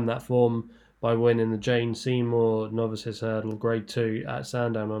confirmed that form by winning the Jane Seymour Novices Hurdle Grade 2 at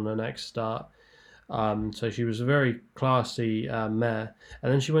Sandown on her next start. So she was a very classy mare,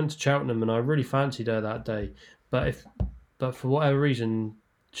 and then she went to Cheltenham, and I really fancied her that day. But for whatever reason,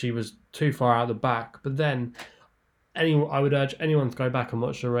 she was too far out the back. But then, I would urge anyone to go back and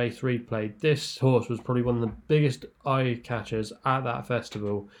watch the race replay. This horse was probably one of the biggest eye catchers at that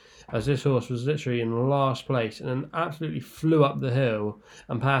festival, as this horse was literally in last place and then absolutely flew up the hill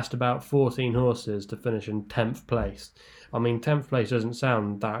and passed about 14 horses to finish in 10th place. I mean, 10th place doesn't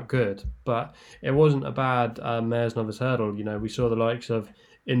sound that good, but it wasn't a bad Mares Novice Hurdle. You know, we saw the likes of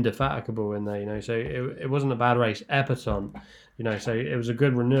Indefatigable in there, you know, so it wasn't a bad race. Epatton, you know, so it was a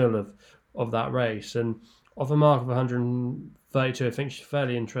good renewal of that race. And off a mark of 132, I think she's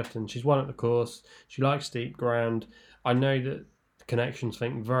fairly interesting. She's won at the course. She likes steep ground. I know that Connections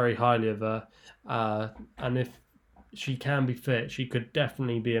think very highly of her, and if she can be fit, she could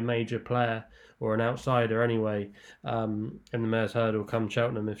definitely be a major player or an outsider anyway in the Mares Hurdle come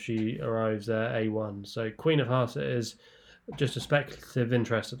Cheltenham if she arrives there A1. So Queen of Hearts it is just a speculative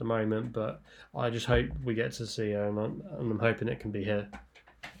interest at the moment, but I just hope we get to see her, and I'm hoping it can be here.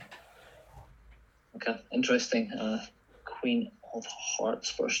 Okay, interesting. Queen of Hearts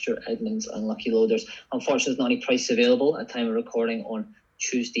for Stuart Edmonds and Lucky Loaders. Unfortunately, there's not any price available at time of recording on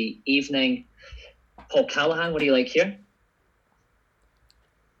Tuesday evening. Paul Callahan, what do you like here?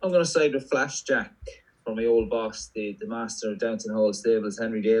 I'm going to side with Flash Jack from my old boss, the master of Downton Hall Stables,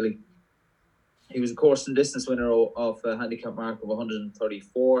 Henry Daly. He was a course and distance winner of a handicap mark of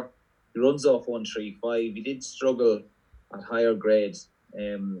 134. He runs off 135. He did struggle at higher grades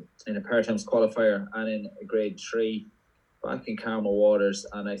in a pair times qualifier and in a grade 3 back in Carmel Waters.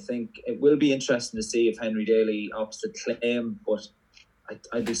 And I think it will be interesting to see if Henry Daly opts to claim, but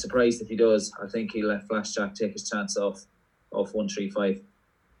I'd be surprised if he does. I think he'll let Flash Jack take his chance off 135.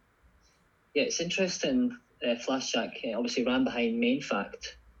 Yeah, it's interesting. Flash Jack obviously ran behind Main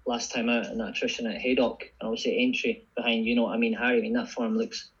Fact last time out in that attrition at Haydock, and obviously entry behind, Harry. I mean, that form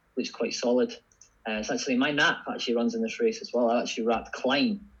looks quite solid. It's actually my nap actually runs in this race as well. I actually wrapped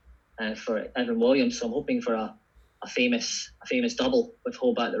Klein for Evan Williams, so I'm hoping for a famous double with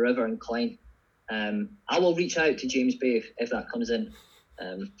Hobart the River and Klein. I will reach out to James Bay if that comes in.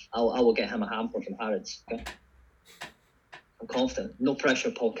 I will get him a hamper from Harrods. Okay? I'm confident. No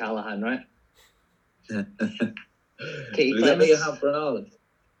pressure, Paul Callahan, right? Katie Will you get me a hamper and all?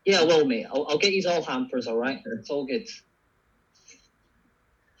 Yeah, I will, mate. I'll get you all hampers, all right? It's all good.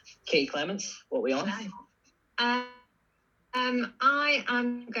 Katie Clements, what are we on? I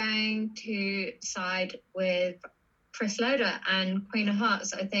am going to side with Chris Loader and Queen of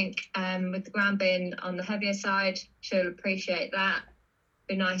Hearts. I think with the ground being on the heavier side, she'll appreciate that.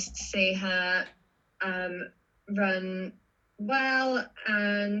 Be nice to see her run well,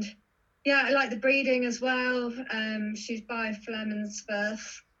 and yeah, I like the breeding as well. She's by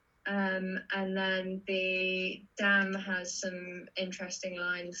Flemensworth, and then the dam has some interesting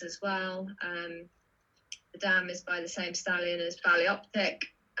lines as well. The dam is by the same stallion as Ballyoptic,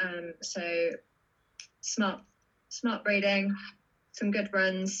 so smart breeding, some good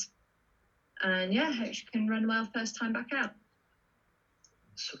runs, and yeah, hope she can run well first time back out.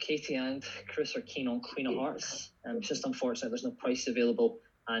 So Katie and Chris are keen on Queen of Hearts. It's just unfortunate there's no price available,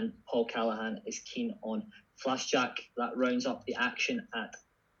 and Paul Callahan is keen on Flash Jack. That rounds up the action at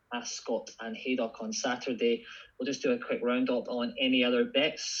Ascot and Haydock on Saturday. We'll just do a quick roundup on any other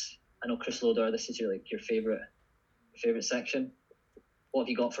bets. I know, Chris Loader, this is your favourite section. What have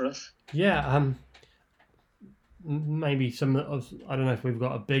you got for us? Yeah, maybe some of, I don't know if we've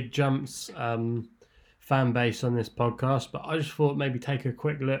got a big jumps fan base on this podcast, but I just thought maybe take a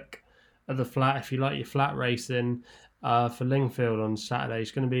quick look at the flat. If you like your flat racing for Lingfield on Saturday,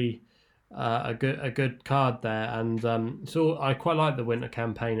 it's going to be a good card there. And so I quite like the winter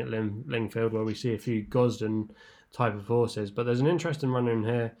campaign at Lingfield, where we see a few Gosden type of horses. But there's an interesting runner in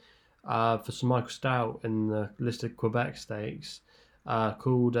here for Sir Michael Stout in the listed Quebec Stakes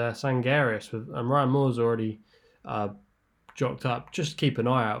called Sangarius, and Ryan Moore's already jocked up. Just keep an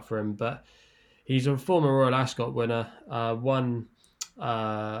eye out for him. But he's a former Royal Ascot winner, won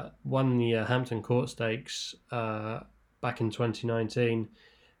the Hampton Court Stakes back in 2019.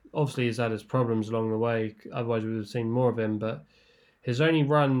 Obviously, he's had his problems along the way. Otherwise, we would have seen more of him. But his only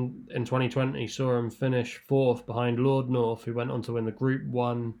run in 2020 saw him finish 4th behind Lord North, who went on to win the Group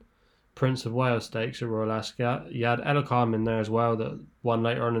 1 Prince of Wales Stakes at Royal Ascot. You had Elocarm in there as well that won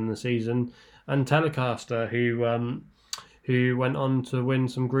later on in the season, and Telecaster, who went on to win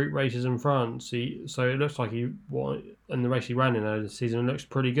some group races in France. So it looks like in the race he ran in earlier this season, it looks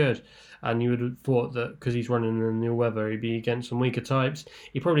pretty good. And you would have thought that because he's running in the new weather, he'd be against some weaker types.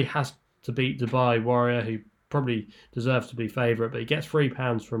 He probably has to beat Dubai Warrior, who probably deserves to be favourite, but he gets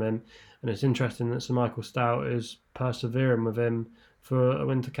 £3 from him. And it's interesting that Sir Michael Stout is persevering with him for a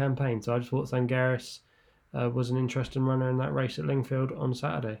winter campaign. So I just thought Sangarius was an interesting runner in that race at Lingfield on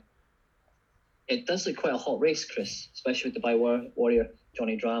Saturday. It does look quite a hot race, Chris, especially with Dubai Warrior,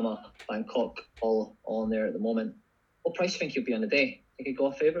 Johnny Drama, Bangkok, all on there at the moment. What price do you think he'll be on the day? Think he'd go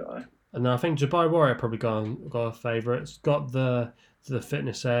a favourite? Or? And I think Dubai Warrior probably got a favourite. It's got the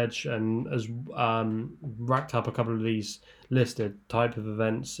fitness edge and has racked up a couple of these listed type of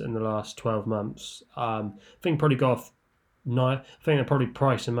events in the last 12 months. I think probably got I think they'll probably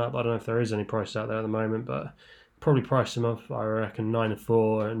price him up. I don't know if there is any price out there at the moment, but probably price him up, I reckon,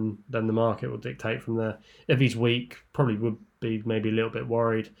 9-4, and then the market will dictate from there. If he's weak, probably would be maybe a little bit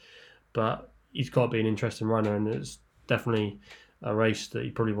worried, but he's got to be an interesting runner, and it's definitely a race that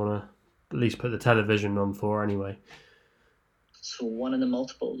you probably want to at least put the television on for anyway. So one of the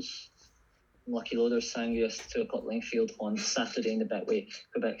multiples, Lucky Loader, Sangarius, 2 o'clock Lingfield on Saturday in the Betway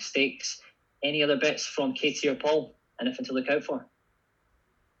Quebec Stakes. Any other bets from Katie or Paul? Anything to look out for?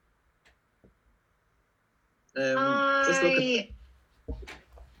 Just looking.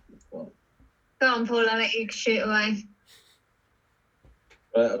 Go on, Paul, I'll let you shoot away.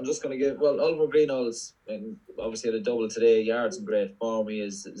 I'm just going to give, Oliver Greenall's obviously had a double today, yards in great form. He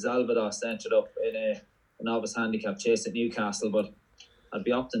is Zalvados entered up in a novice handicap chase at Newcastle, but I'd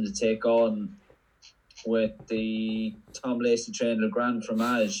be opting to take on with the Tom Lacey trained Le Grand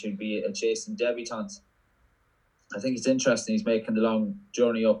Fromage, who'd be a chasing debutant. I think it's interesting he's making the long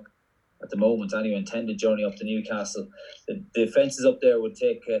journey up at the moment, anyway, intended journey up to Newcastle. The fences up there would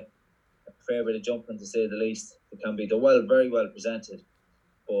take a fair bit of jumping, to say the least. They're very well presented,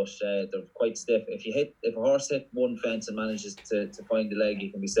 but they're quite stiff. If a horse hit one fence and manages to find the leg,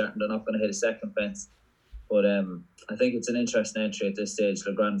 you can be certain they're not going to hit a second fence. But I think it's an interesting entry at this stage,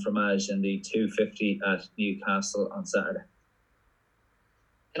 Le Grand Fromage in the 250 at Newcastle on Saturday.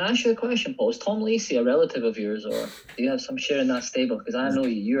 Can I ask you a question, Paul? Is Tom Lacey a relative of yours, or do you have some share in that stable? Because I know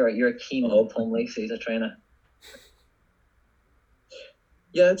you're keen on Tom Lacey as a trainer.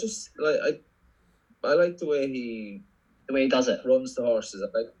 Yeah, just like I like the way he does it, runs the horses.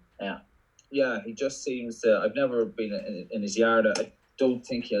 Yeah, he just seems to. I've never been in his yard. I don't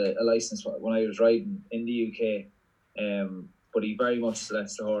think he had a license when I was riding in the UK, but he very much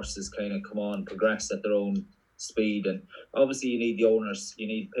lets the horses kind of come on, progress at their own speed, and obviously you need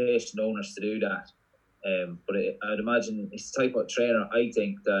patient owners to do that. But I'd imagine he's the type of trainer. I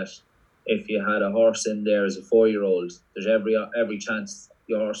think that if you had a horse in there as a 4-year-old, there's every chance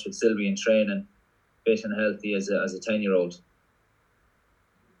your horse would still be in training, fit and healthy as a 10-year-old.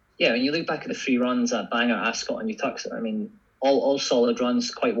 Yeah, when you look back at the 3 runs at Bangor, Ascot, and Uttoxeter, I mean, all solid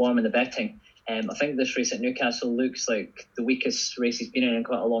runs, quite warm in the betting. I think this race at Newcastle looks like the weakest race he's been in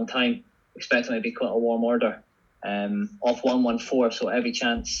quite a long time. Expecting it to be quite a warm order. Off 114, so every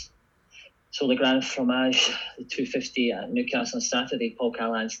chance. So Le Grand Fromage, the 250 at Newcastle on Saturday. Paul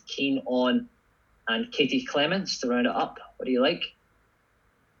Callahan's keen on, and Katie Clements to round it up. What do you like?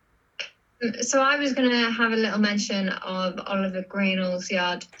 So I was going to have a little mention of Oliver Greenall's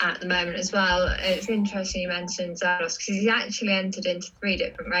yard at the moment as well. It's interesting you mentioned Zaros, because he's actually entered into 3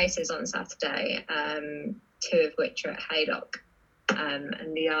 different races on Saturday, 2 of which are at Haydock.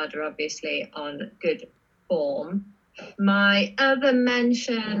 And the yard are obviously on good form. My other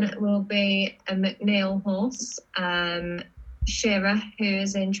mention will be a McNeil horse. Shearer, who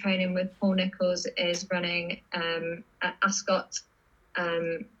is in training with Paul Nicholls, is running at Ascot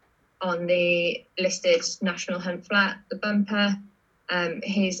on the listed National Hunt Flat, the Bumper.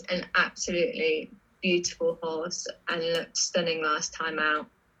 He's an absolutely beautiful horse and looked stunning last time out.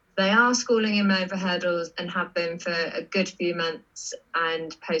 They are schooling him over hurdles and have been for a good few months,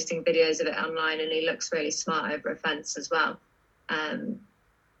 and posting videos of it online, and he looks really smart over a fence as well.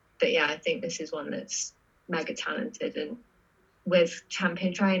 But yeah, I think this is one that's mega talented and with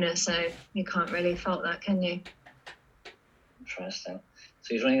champion trainer, so you can't really fault that, can you? Interesting.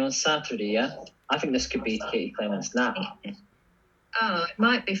 So he's running on Saturday, yeah? I think this could be Katie Clements' nap. Oh, it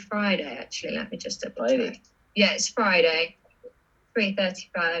might be Friday, actually. Let me just double check. Friday? Yeah, it's Friday.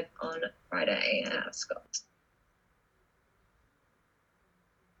 3:35 on Friday at Ascot.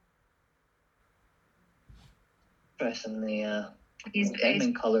 Interesting, the He's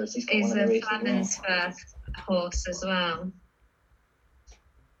diamond colours. He's got one a of the races Flanners first horse as well.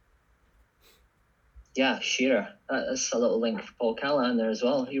 Yeah, Shearer. That's a little link for Paul Callahan there as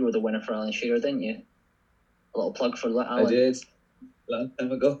well. You were the winner for Alan Shearer, didn't you? A little plug for Alan. I did. Long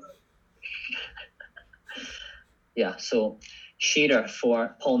time ago. Yeah, so Shearer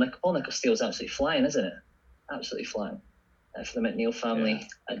for Paul Nicholls. Paul Nicholls Steele's absolutely flying, isn't it? Absolutely flying for the McNeil family.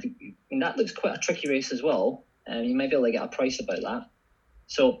 Yeah. I mean, that looks quite a tricky race as well. You might be able to get a price about that.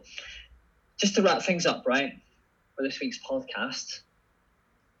 So, just to wrap things up, right, for this week's podcast,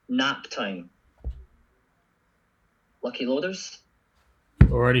 nap time. Lucky Loaders?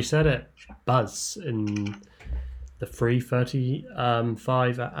 Already said it. Buzz in the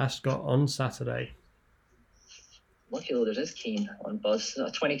 3:35 at Ascot on Saturday. Lucky Loaders is keen on Buzz. A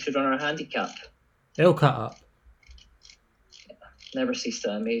 22 runner handicap. He'll cut up. Yeah, never ceased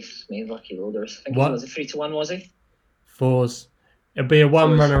to amaze me, Lucky Loaders. I think What? he was a 3-1, was he? 4s. It'll be a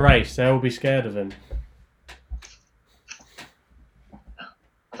 1-runner race. They'll be scared of him.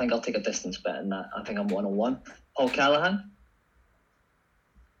 I think I'll take a distance bet in that. I think I'm 1-1. Paul Callahan?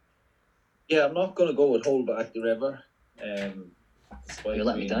 Yeah, I'm not going to go with Hold Back the River. You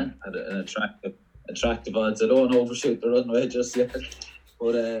let me down. Had an attractive odds. I don't want to overshoot the runway just yet.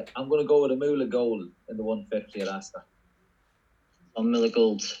 But I'm going to go with a Moolah Gold in the 150 at Ascot. On Moolah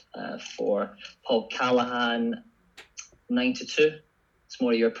Gold for Paul Callahan, 9-2. It's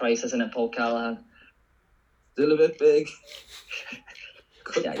more of your price, isn't it, Paul Callahan? Still a bit big.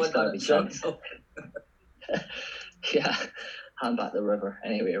 Yeah, he's got to be chance. Yeah, hand back the river.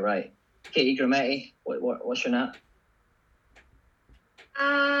 Anyway, right. Katie Grametti, what's your nap?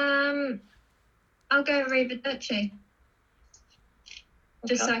 I'll go Reba Duchy.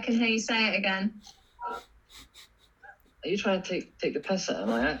 Just so I can hear you say it again. Are you trying to take the piss out of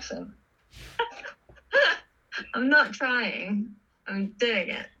my accent? I'm not trying. I'm doing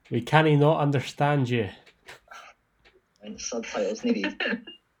it. We can not understand you. And subtitles needed.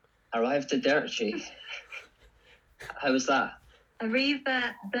 Arrived at Dirty. How was that?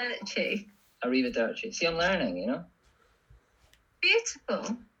 Arrivederci. Arrivederci. See, I'm learning, you know?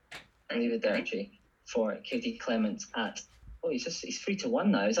 Beautiful. Arrivederci for Katie Clement at... Oh, he's 3-1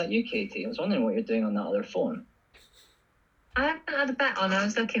 now. Is that you, Katie? I was wondering what you're doing on that other phone. I haven't had a bet on. I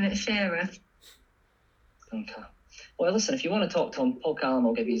was looking at Shearer. Okay. Well, listen, if you want to talk to him, Paul Callum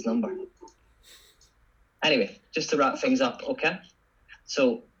will give you his number. Anyway, just to wrap things up, okay?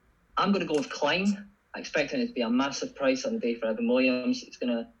 So, I'm going to go with Klein. I'm expecting it to be a massive price on the day for Evan Williams. It's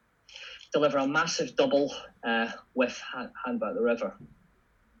going to deliver a massive double with Hand by the River.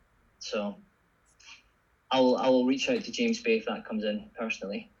 So, I'll reach out to James Bay if that comes in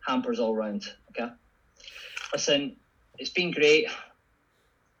personally. Hampers all round, okay? Listen, it's been great.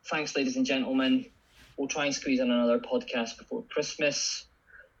 Thanks, ladies and gentlemen. We'll try and squeeze in another podcast before Christmas.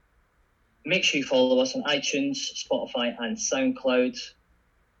 Make sure you follow us on iTunes, Spotify, and SoundCloud.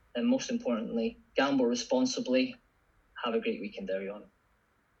 And most importantly, gamble responsibly. Have a great weekend, everyone.